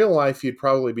 In real life, you'd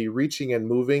probably be reaching and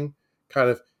moving, kind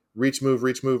of reach, move,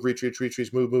 reach, move, reach,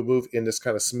 move, move, move in this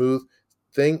kind of smooth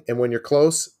thing. And when you're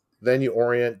close, then you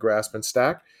orient, grasp, and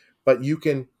stack. But you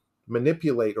can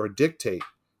manipulate or dictate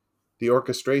the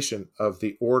orchestration of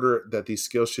the order that these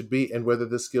skills should be and whether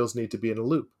the skills need to be in a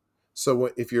loop.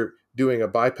 So if you're doing a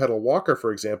bipedal walker,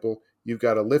 for example, you've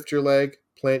got to lift your leg,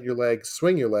 plant your leg,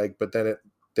 swing your leg, but then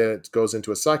it goes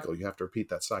into a cycle. You have to repeat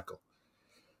that cycle.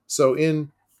 So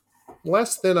in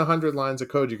less than 100 lines of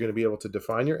code, you're going to be able to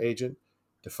define your agent,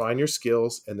 define your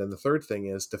skills, and then the third thing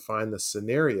is define the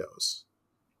scenarios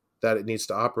that it needs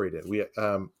to operate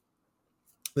in.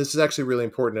 This is actually really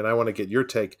important, and I want to get your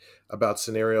take about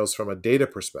scenarios from a data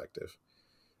perspective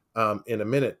in a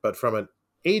minute. But from an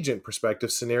agent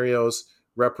perspective, scenarios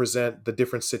represent the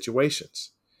different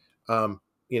situations.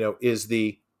 Is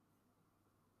the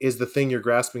thing you're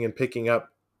grasping and picking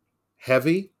up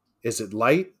heavy? Is it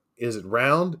light? Is it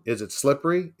round? Is it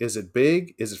slippery? Is it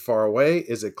big? Is it far away?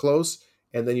 Is it close?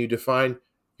 And then you define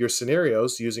your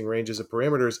scenarios using ranges of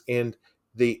parameters, and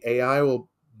the AI will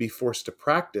be forced to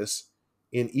practice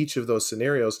in each of those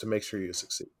scenarios to make sure you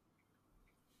succeed.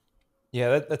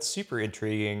 Yeah, that's super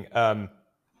intriguing.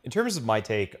 In terms of my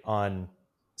take on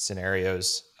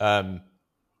scenarios, I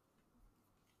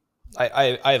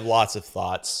have lots of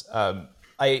thoughts.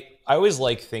 I always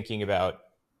like thinking about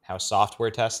how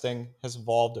software testing has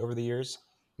evolved over the years.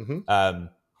 Mm-hmm.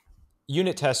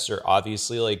 Unit tests are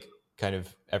obviously like kind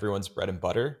of everyone's bread and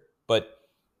butter, but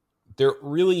they're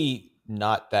really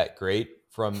not that great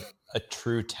from a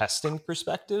true testing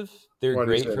perspective. They're Why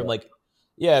do you great say from that? like,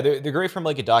 yeah, they're great from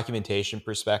like a documentation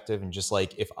perspective, and just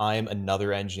like if I'm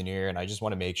another engineer and I just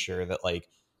want to make sure that like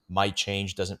my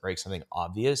change doesn't break something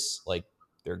obvious, like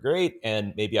they're great.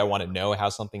 And maybe I want to know how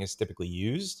something is typically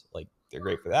used, like they're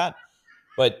great for that.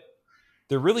 But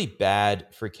they're really bad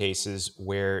for cases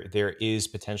where there is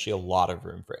potentially a lot of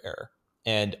room for error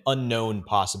and unknown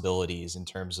possibilities in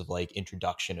terms of like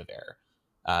introduction of error.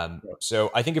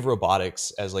 So I think of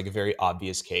robotics as like a very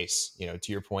obvious case. You know,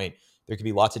 to your point, there could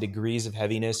be lots of degrees of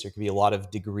heaviness. There could be a lot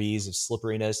of degrees of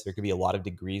slipperiness. There could be a lot of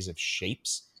degrees of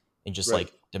shapes and just Right.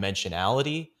 like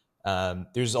dimensionality.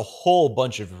 There's a whole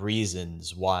bunch of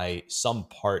reasons why some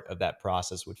part of that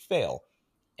process would fail.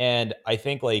 And I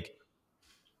think like,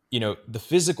 you know, the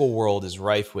physical world is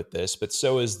rife with this, but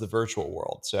so is the virtual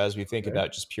world. So as we think Okay.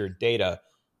 about just pure data,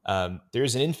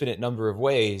 there's an infinite number of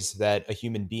ways that a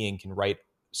human being can write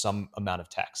some amount of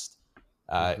text.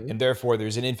 Mm-hmm. And therefore,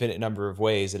 there's an infinite number of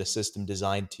ways that a system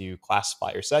designed to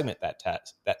classify or segment that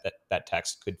text that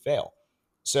text could fail.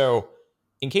 So,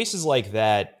 in cases like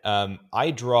that,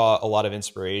 I draw a lot of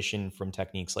inspiration from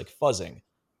techniques like fuzzing,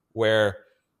 where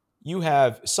you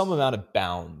have some amount of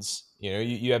bounds. You know,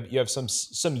 you have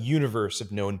some universe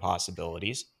of known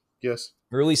possibilities, Yes.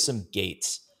 or at least some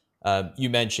gates. You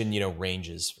mentioned, you know,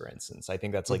 ranges, for instance. I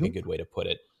think that's like a Mm-hmm. good way to put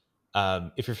it.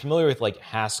 If you're familiar with like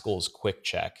Haskell's quick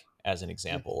check as an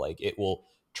example, like it will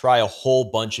try a whole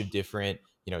bunch of different,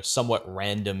 you know, somewhat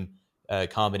random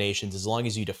combinations as long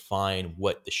as you define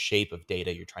what the shape of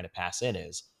data you're trying to pass in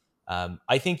is.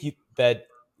 I think that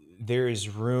there is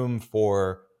room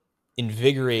for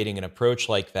invigorating an approach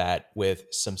like that with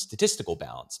some statistical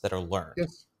bounds that are learned.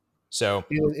 Yes. So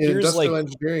In here's industrial like,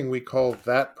 engineering, we call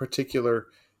that particular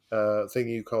thing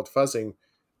you called fuzzing,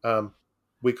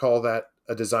 we call that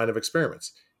a design of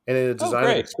experiments. And in a oh, design of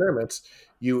great. experiments,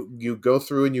 you go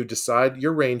through and you decide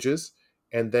your ranges,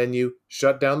 and then you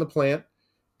shut down the plant,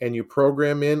 and you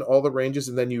program in all the ranges,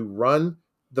 and then you run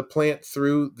the plant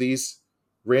through these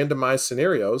randomized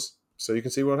scenarios so you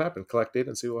can see what will happen, collect data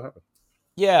and see what will happen.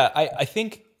 Yeah, I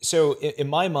think so. In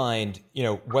my mind,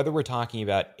 whether we're talking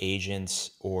about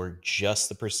agents or just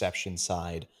the perception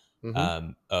side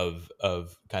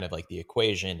of kind of like the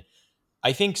equation,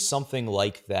 I think something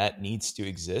like that needs to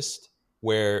exist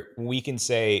where we can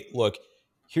say, look,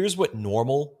 here's what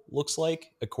normal looks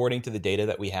like according to the data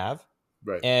that we have.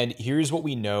 Right. And here's what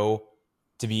we know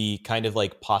to be kind of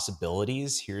like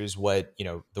possibilities. Here's what,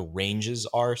 the ranges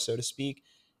are, so to speak.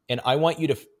 And I want you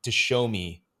to show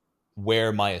me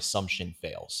where my assumption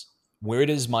fails. Where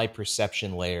does my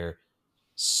perception layer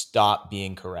stop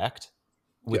being correct?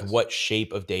 With Yes. what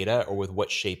shape of data or with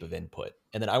what shape of input?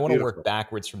 And then I want to Beautiful. work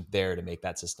backwards from there to make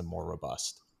that system more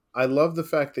robust. I love the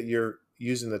fact that you're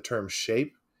using the term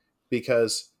shape,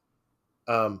 because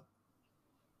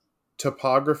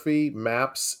topography,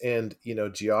 maps, and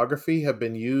geography have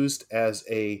been used as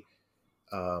an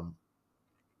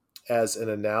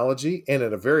analogy, and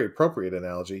a very appropriate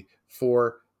analogy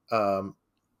for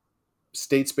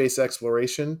state space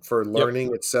exploration, for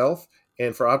learning itself,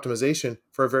 and for optimization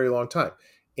for a very long time.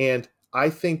 And I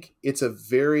think it's a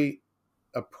very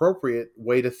appropriate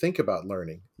way to think about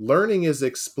learning. Learning is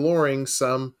exploring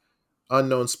some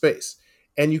unknown space,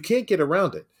 and you can't get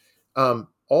around it.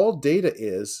 All data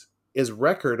is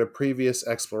record of previous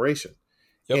exploration.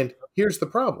 Yep. And here's the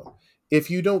problem.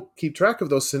 If you don't keep track of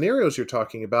those scenarios you're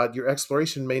talking about, your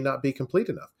exploration may not be complete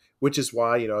enough, which is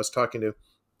why, I was talking to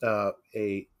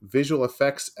a visual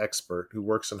effects expert who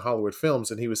works in Hollywood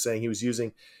films, and he was saying he was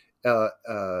using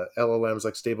LLMs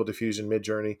like Stable Diffusion,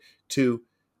 Midjourney to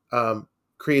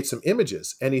create some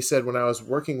images. And he said, when I was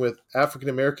working with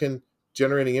African-American,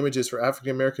 generating images for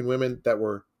African-American women that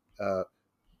were, I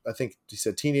think he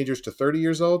said teenagers to 30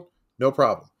 years old, no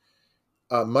problem.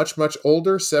 Much, much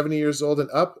older, 70 years old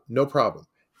and up, no problem.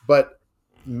 But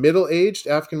middle-aged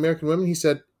African-American women, he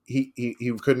said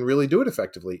he couldn't really do it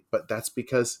effectively. But that's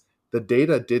because the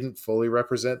data didn't fully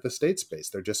represent the state space.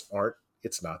 There just aren't,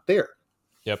 it's not there.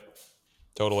 Yep,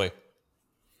 totally.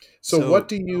 So what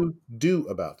do you do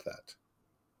about that?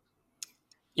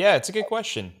 Yeah, it's a good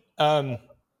question.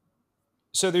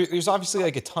 So there's obviously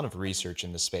like a ton of research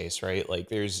in the space, right? Like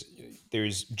there's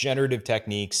generative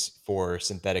techniques for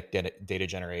synthetic data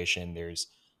generation. There's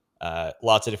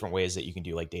lots of different ways that you can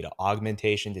do like data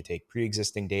augmentation to take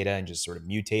pre-existing data and just sort of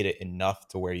mutate it enough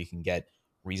to where you can get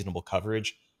reasonable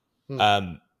coverage.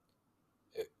 Right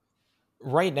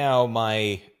now,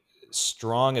 my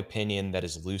strong opinion that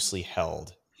is loosely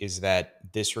held is that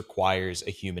this requires a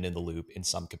human in the loop in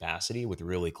some capacity with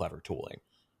really clever tooling.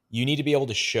 You need to be able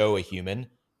to show a human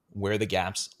where the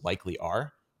gaps likely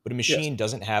are, but a machine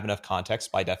doesn't have enough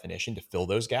context by definition to fill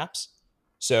those gaps.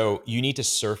 So you need to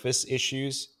surface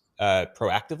issues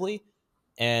proactively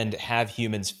and have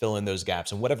humans fill in those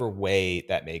gaps in whatever way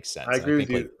that makes sense. I agree with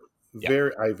you.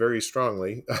 I very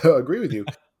strongly agree with you.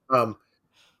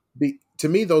 To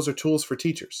me, those are tools for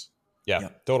teachers. Yeah,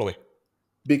 totally.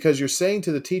 Because you're saying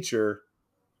to the teacher,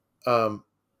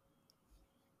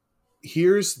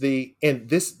 here's the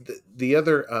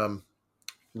other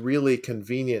really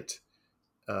convenient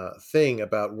thing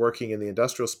about working in the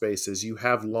industrial space is you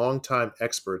have longtime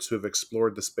experts who have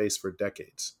explored the space for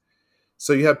decades.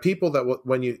 So you have people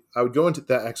that I would go into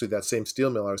that same steel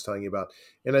mill I was telling you about,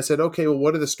 and I said, okay, well,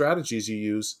 what are the strategies you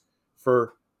use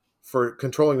for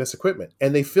controlling this equipment?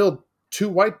 And they filled 2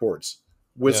 whiteboards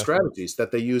with strategies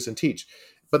that they use and teach.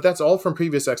 But that's all from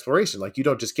previous exploration. Like, you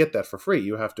don't just get that for free.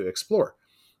 You have to explore.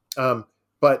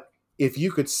 But if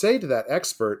you could say to that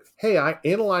expert, hey, I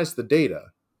analyzed the data,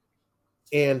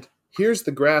 and here's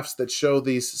the graphs that show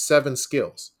these 7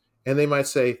 skills. And they might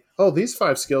say, oh, these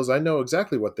 5 skills, I know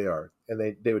exactly what they are.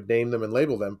 And they would name them and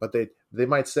label them. But they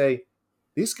might say,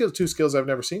 these 2 skills I've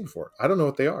never seen before. I don't know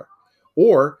what they are.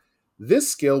 Or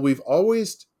this skill, we've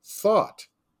always thought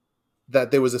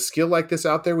that there was a skill like this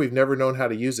out there. We've never known how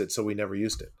to use it, so we never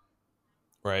used it.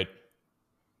 Right.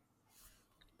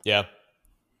 Yeah.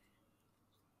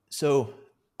 So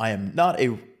I am not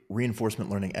a reinforcement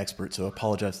learning expert, so I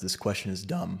apologize if this question is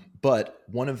dumb. But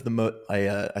one of the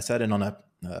I sat in on a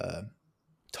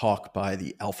talk by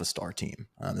the AlphaStar team.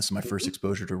 This is my first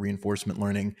exposure to reinforcement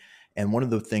learning, and one of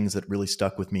the things that really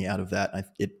stuck with me out of that, I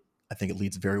think it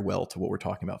leads very well to what we're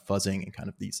talking about, fuzzing and kind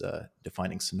of these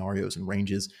defining scenarios and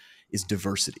ranges, is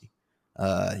diversity.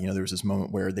 There was this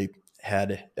moment where they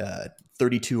had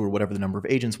 32 or whatever the number of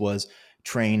agents was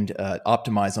trained,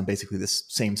 optimized on basically this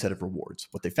same set of rewards.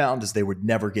 What they found is they would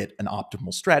never get an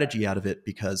optimal strategy out of it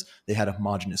because they had a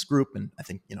homogenous group. And I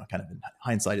think, kind of in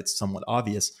hindsight, it's somewhat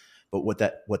obvious. But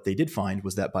what they did find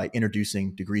was that by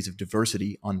introducing degrees of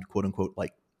diversity on quote unquote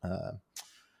like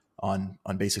on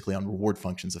basically on reward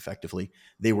functions effectively,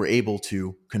 they were able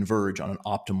to converge on an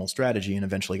optimal strategy and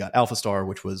eventually got AlphaStar,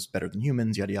 which was better than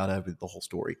humans, yada yada, with the whole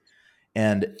story.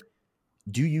 And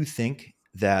do you think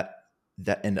that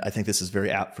and I think this is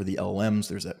very apt for the LLMs.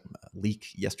 There's a leak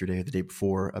yesterday or the day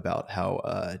before about how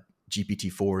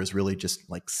GPT-4 is really just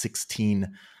like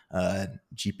 16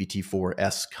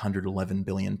 GPT-4-esque 111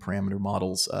 billion parameter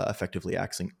models effectively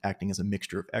acting as a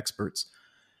mixture of experts.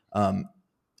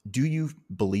 Do you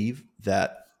believe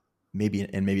that maybe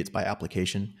it's by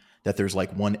application, that there's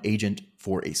like one agent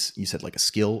for you said like a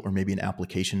skill or maybe an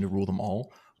application to rule them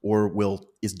all? Or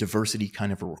is diversity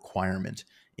kind of a requirement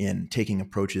in taking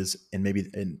approaches,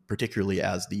 and particularly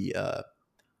as the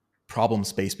problem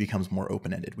space becomes more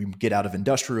open-ended? We get out of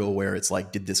industrial where it's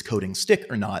like, did this coding stick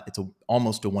or not? It's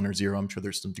almost a 1 or 0. I'm sure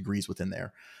there's some degrees within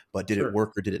there, but did it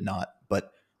work or did it not?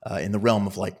 But in the realm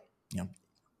of like,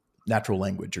 natural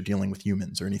language or dealing with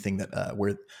humans or anything that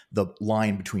where the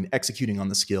line between executing on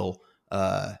the skill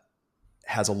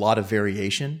has a lot of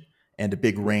variation and a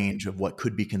big range of what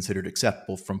could be considered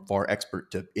acceptable from far expert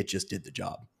to it just did the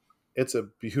job. It's a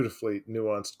beautifully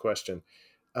nuanced question.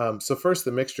 So first,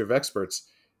 the mixture of experts.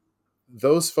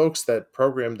 Those folks that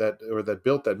programmed that or that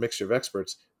built that mixture of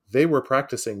experts, they were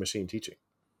practicing machine teaching.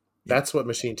 That's what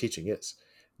machine teaching is.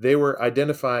 They were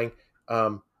identifying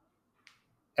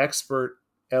expert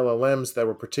LLMs that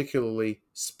were particularly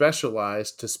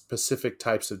specialized to specific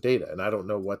types of data. And I don't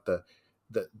know what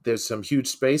there's some huge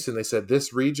space, and they said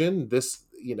this region, this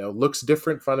looks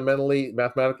different fundamentally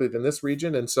mathematically than this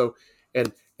region, and so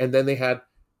and then they had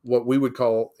what we would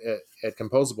call at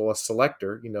Composable a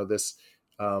selector,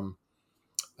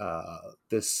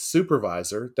 this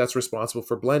supervisor that's responsible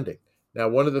for blending. Now,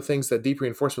 one of the things that deep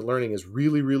reinforcement learning is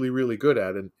really, really, really good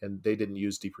at, and they didn't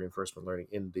use deep reinforcement learning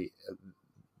in the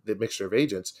mixture of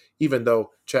agents, even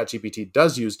though ChatGPT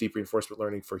does use deep reinforcement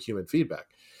learning for human feedback.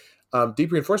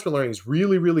 Deep reinforcement learning is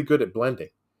really, really good at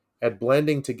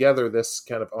blending together this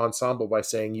kind of ensemble by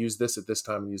saying, use this at this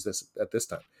time and use this at this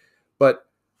time. But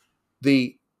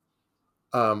the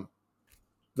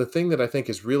thing that I think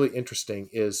is really interesting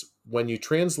is when you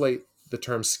translate the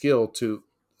term skill to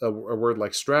a word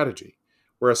like strategy,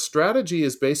 where a strategy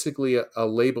is basically a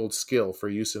labeled skill for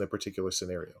use in a particular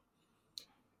scenario.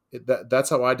 That's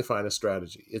how I define a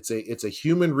strategy. It's a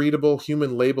human readable,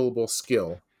 human labelable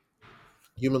skill.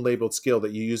 Human labeled skill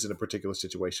that you use in a particular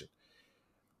situation.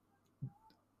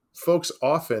 Folks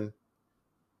often,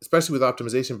 especially with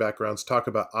optimization backgrounds, talk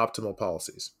about optimal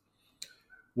policies.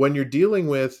 When you're dealing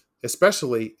with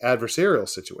especially adversarial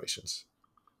situations,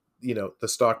 the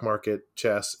stock market,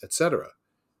 chess, etc.,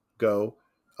 Go,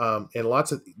 and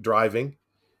lots of driving,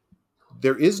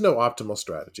 there is no optimal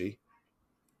strategy.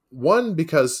 One,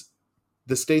 because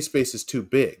the state space is too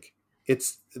big.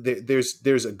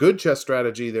 There's a good chess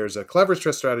strategy, there's a clever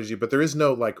chess strategy, but there is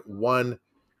no like one,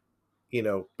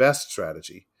 best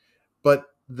strategy. But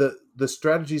the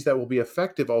strategies that will be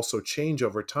effective also change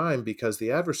over time because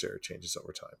the adversary changes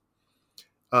over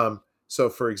time. So,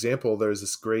 for example, there's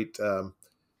this great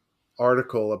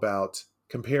article about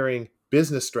comparing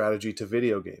business strategy to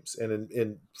video games, and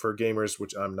in for gamers,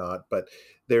 which I'm not, but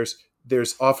there's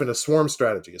often a swarm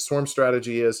strategy. A swarm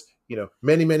strategy is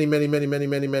many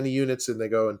units, and they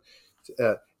go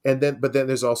but then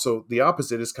there's also the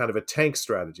opposite is kind of a tank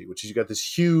strategy, which is you got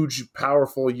this huge,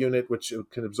 powerful unit which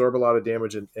can absorb a lot of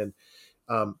damage and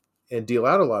deal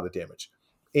out a lot of damage.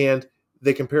 And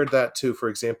they compared that to, for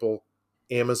example,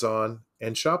 Amazon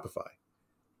and Shopify,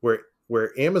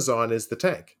 where Amazon is the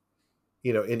tank,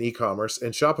 in e-commerce,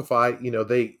 and Shopify,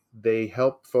 they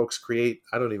help folks create,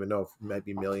 I don't even know, if it might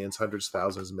be millions, hundreds,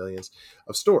 thousands, millions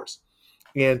of stores.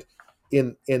 And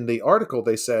in the article,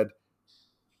 they said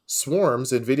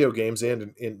swarms in video games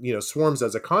and swarms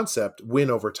as a concept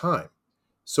win over time.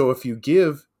 So if you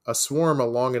give a swarm a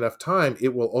long enough time,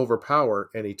 it will overpower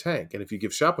any tank. And if you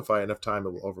give Shopify enough time,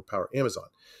 it will overpower Amazon.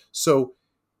 So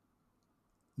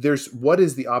what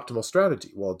is the optimal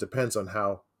strategy? Well, it depends on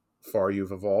how far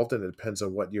you've evolved, and it depends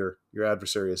on what your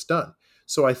adversary has done.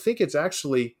 So I think it's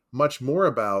actually much more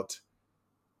about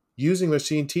using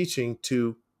machine teaching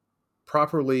to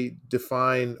properly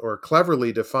define or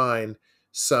cleverly define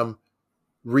some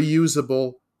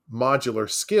reusable modular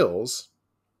skills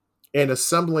and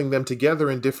assembling them together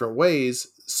in different ways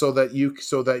so that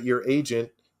your agent,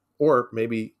 or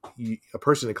maybe a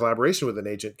person in collaboration with an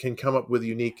agent, can come up with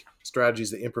unique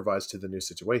strategies that improvise to the new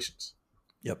situations.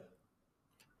 Yep.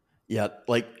 Yeah,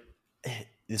 like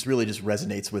this really just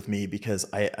resonates with me because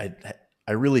I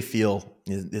really feel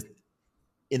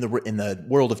in the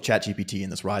world of ChatGPT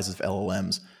and this rise of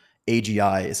LLMs,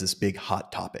 AGI is this big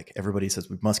hot topic. Everybody says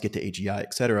we must get to AGI,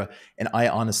 et cetera. And I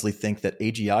honestly think that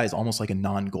AGI is almost like a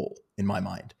non-goal in my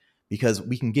mind, because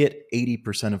we can get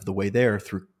 80% of the way there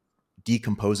through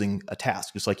decomposing a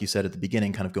task. Just like you said at the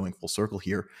beginning, kind of going full circle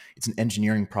here, it's an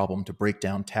engineering problem to break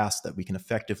down tasks that we can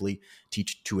effectively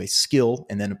teach to a skill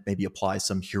and then maybe apply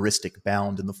some heuristic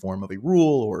bound in the form of a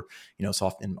rule, or,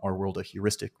 soft in our world, a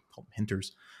heuristic called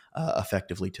hinters,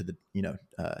 effectively to the,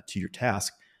 to your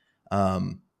task.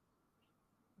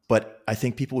 But I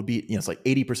think people would be, it's like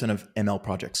 80% of ML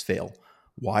projects fail.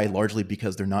 Why? Largely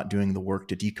because they're not doing the work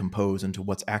to decompose into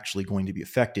what's actually going to be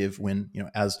effective. When,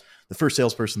 as the first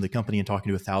salesperson in the company and talking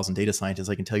to 1,000 data scientists,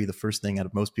 I can tell you the first thing out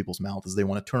of most people's mouth is they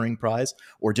want a Turing prize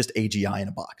or just AGI in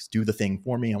a box. Do the thing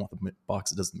for me. I want the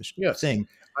box that does the mission thing.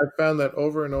 I've found that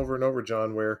over and over and over,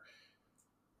 John,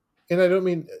 and I don't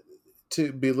mean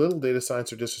to belittle data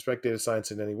science or disrespect data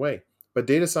science in any way, but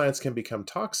data science can become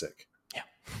toxic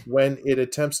when it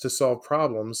attempts to solve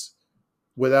problems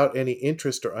without any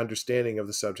interest or understanding of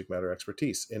the subject matter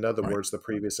expertise. In other words, the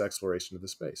previous exploration of the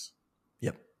space.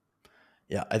 Yep.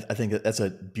 Yeah, I think that's a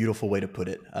beautiful way to put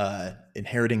it.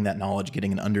 Inheriting that knowledge,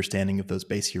 getting an understanding of those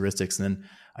base heuristics, and then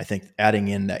I think adding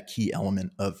in that key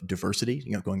element of diversity,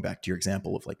 going back to your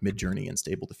example of like Midjourney and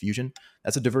Stable Diffusion,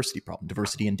 that's a diversity problem,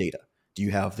 diversity in data. Do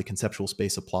you have the conceptual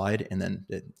space applied? And then,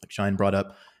 like Shine brought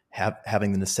up,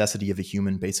 having the necessity of a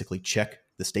human basically check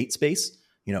the state space,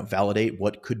 validate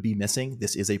what could be missing.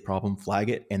 This is a problem, flag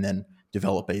it, and then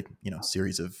develop a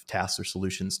series of tasks or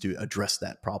solutions to address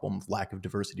that problem of lack of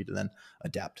diversity to then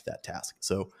adapt to that task.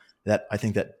 So that, I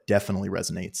think that definitely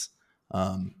resonates.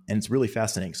 And it's really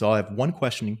fascinating. So I have one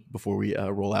question before we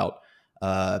roll out.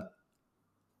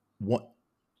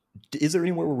 Is there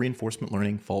anywhere where reinforcement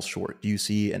learning falls short? Do you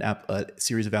see a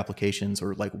series of applications,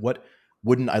 or like what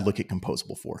wouldn't I look at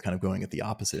composable for? Kind of going at the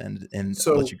opposite end, and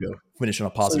so, I'll let you go finish on a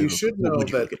positive. So you should know what would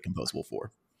you that look at composable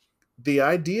for? The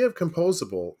idea of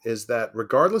composable is that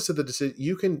regardless of the decision,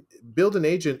 you can build an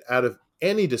agent out of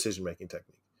any decision-making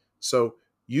technique. So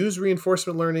use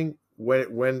reinforcement learning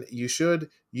when you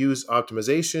should, use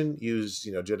optimization, use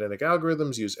genetic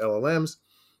algorithms, use LLMs.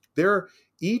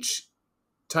 Each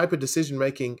type of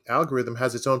decision-making algorithm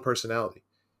has its own personality.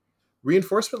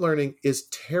 Reinforcement learning is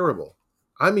terrible.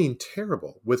 I mean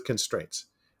terrible with constraints.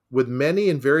 With many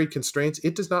and varied constraints,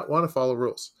 it does not want to follow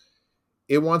rules.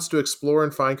 It wants to explore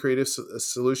and find creative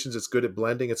solutions. It's good at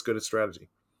blending. It's good at strategy,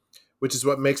 which is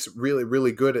what makes it really,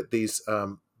 really good at these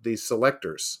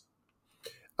selectors.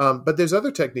 But there's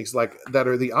other techniques that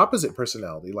are the opposite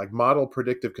personality, like model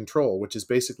predictive control, which is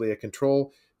basically a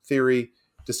control theory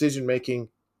decision-making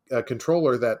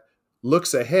controller that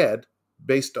looks ahead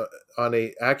based on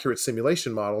a accurate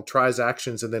simulation model, tries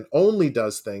actions, and then only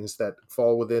does things that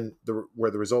fall within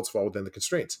where the results fall within the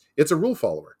constraints. It's a rule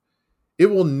follower. It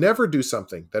will never do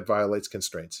something that violates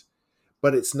constraints,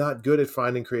 but it's not good at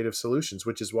finding creative solutions,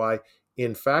 which is why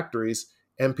in factories,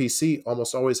 MPC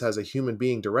almost always has a human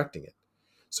being directing it.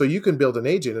 So you can build an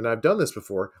agent, and I've done this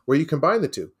before, where you combine the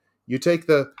two. You take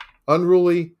the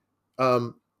unruly,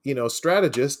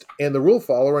 strategist and the rule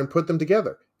follower and put them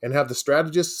together, and have the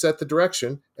strategist set the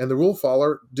direction and the rule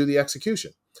follower do the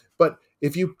execution. But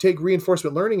if you take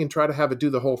reinforcement learning and try to have it do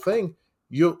the whole thing,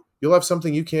 you'll have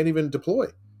something you can't even deploy,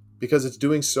 because it's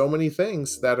doing so many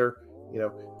things that are,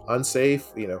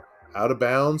 unsafe, out of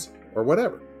bounds or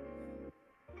whatever.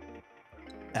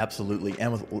 Absolutely.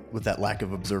 And with that lack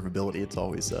of observability, it's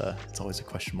always a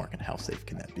question mark on how safe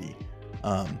can that be.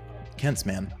 Kents,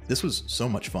 man, this was so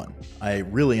much fun. I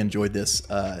really enjoyed this.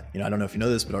 I don't know if you know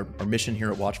this, but our mission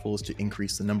here at Watchful is to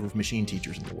increase the number of machine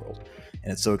teachers in the world.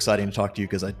 And it's so exciting to talk to you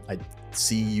because I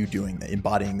see you doing that,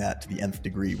 embodying that to the nth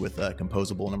degree with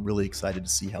Composable. And I'm really excited to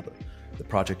see how the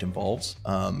project evolves.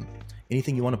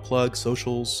 Anything you want to plug,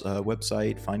 socials,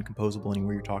 website, find Composable,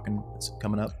 anywhere you're talking that's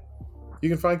coming up? You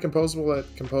can find Composable at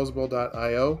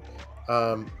composable.io.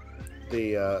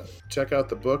 Check out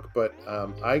the book, but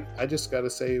I just got to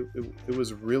say it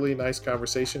was a really nice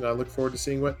conversation. I look forward to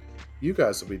seeing what you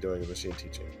guys will be doing in machine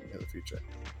teaching in the future.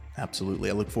 Absolutely.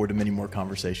 I look forward to many more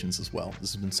conversations as well.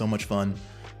 This has been so much fun.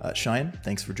 Cheyenne,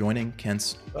 thanks for joining.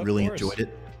 Kent's really enjoyed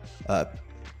it.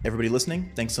 Everybody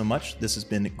listening, thanks so much. This has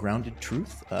been Grounded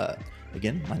Truth.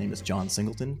 Again, my name is John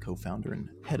Singleton, co-founder and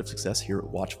head of success here at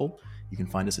Watchful. You can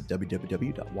find us at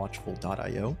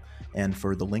www.watchful.io. And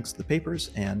for the links to the papers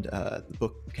and the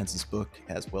book, Kent's book,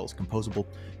 as well as Composable,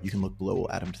 you can look below.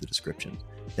 We'll add them to the description.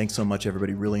 Thanks so much,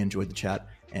 everybody. Really enjoyed the chat,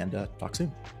 and talk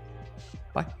soon.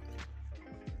 Bye.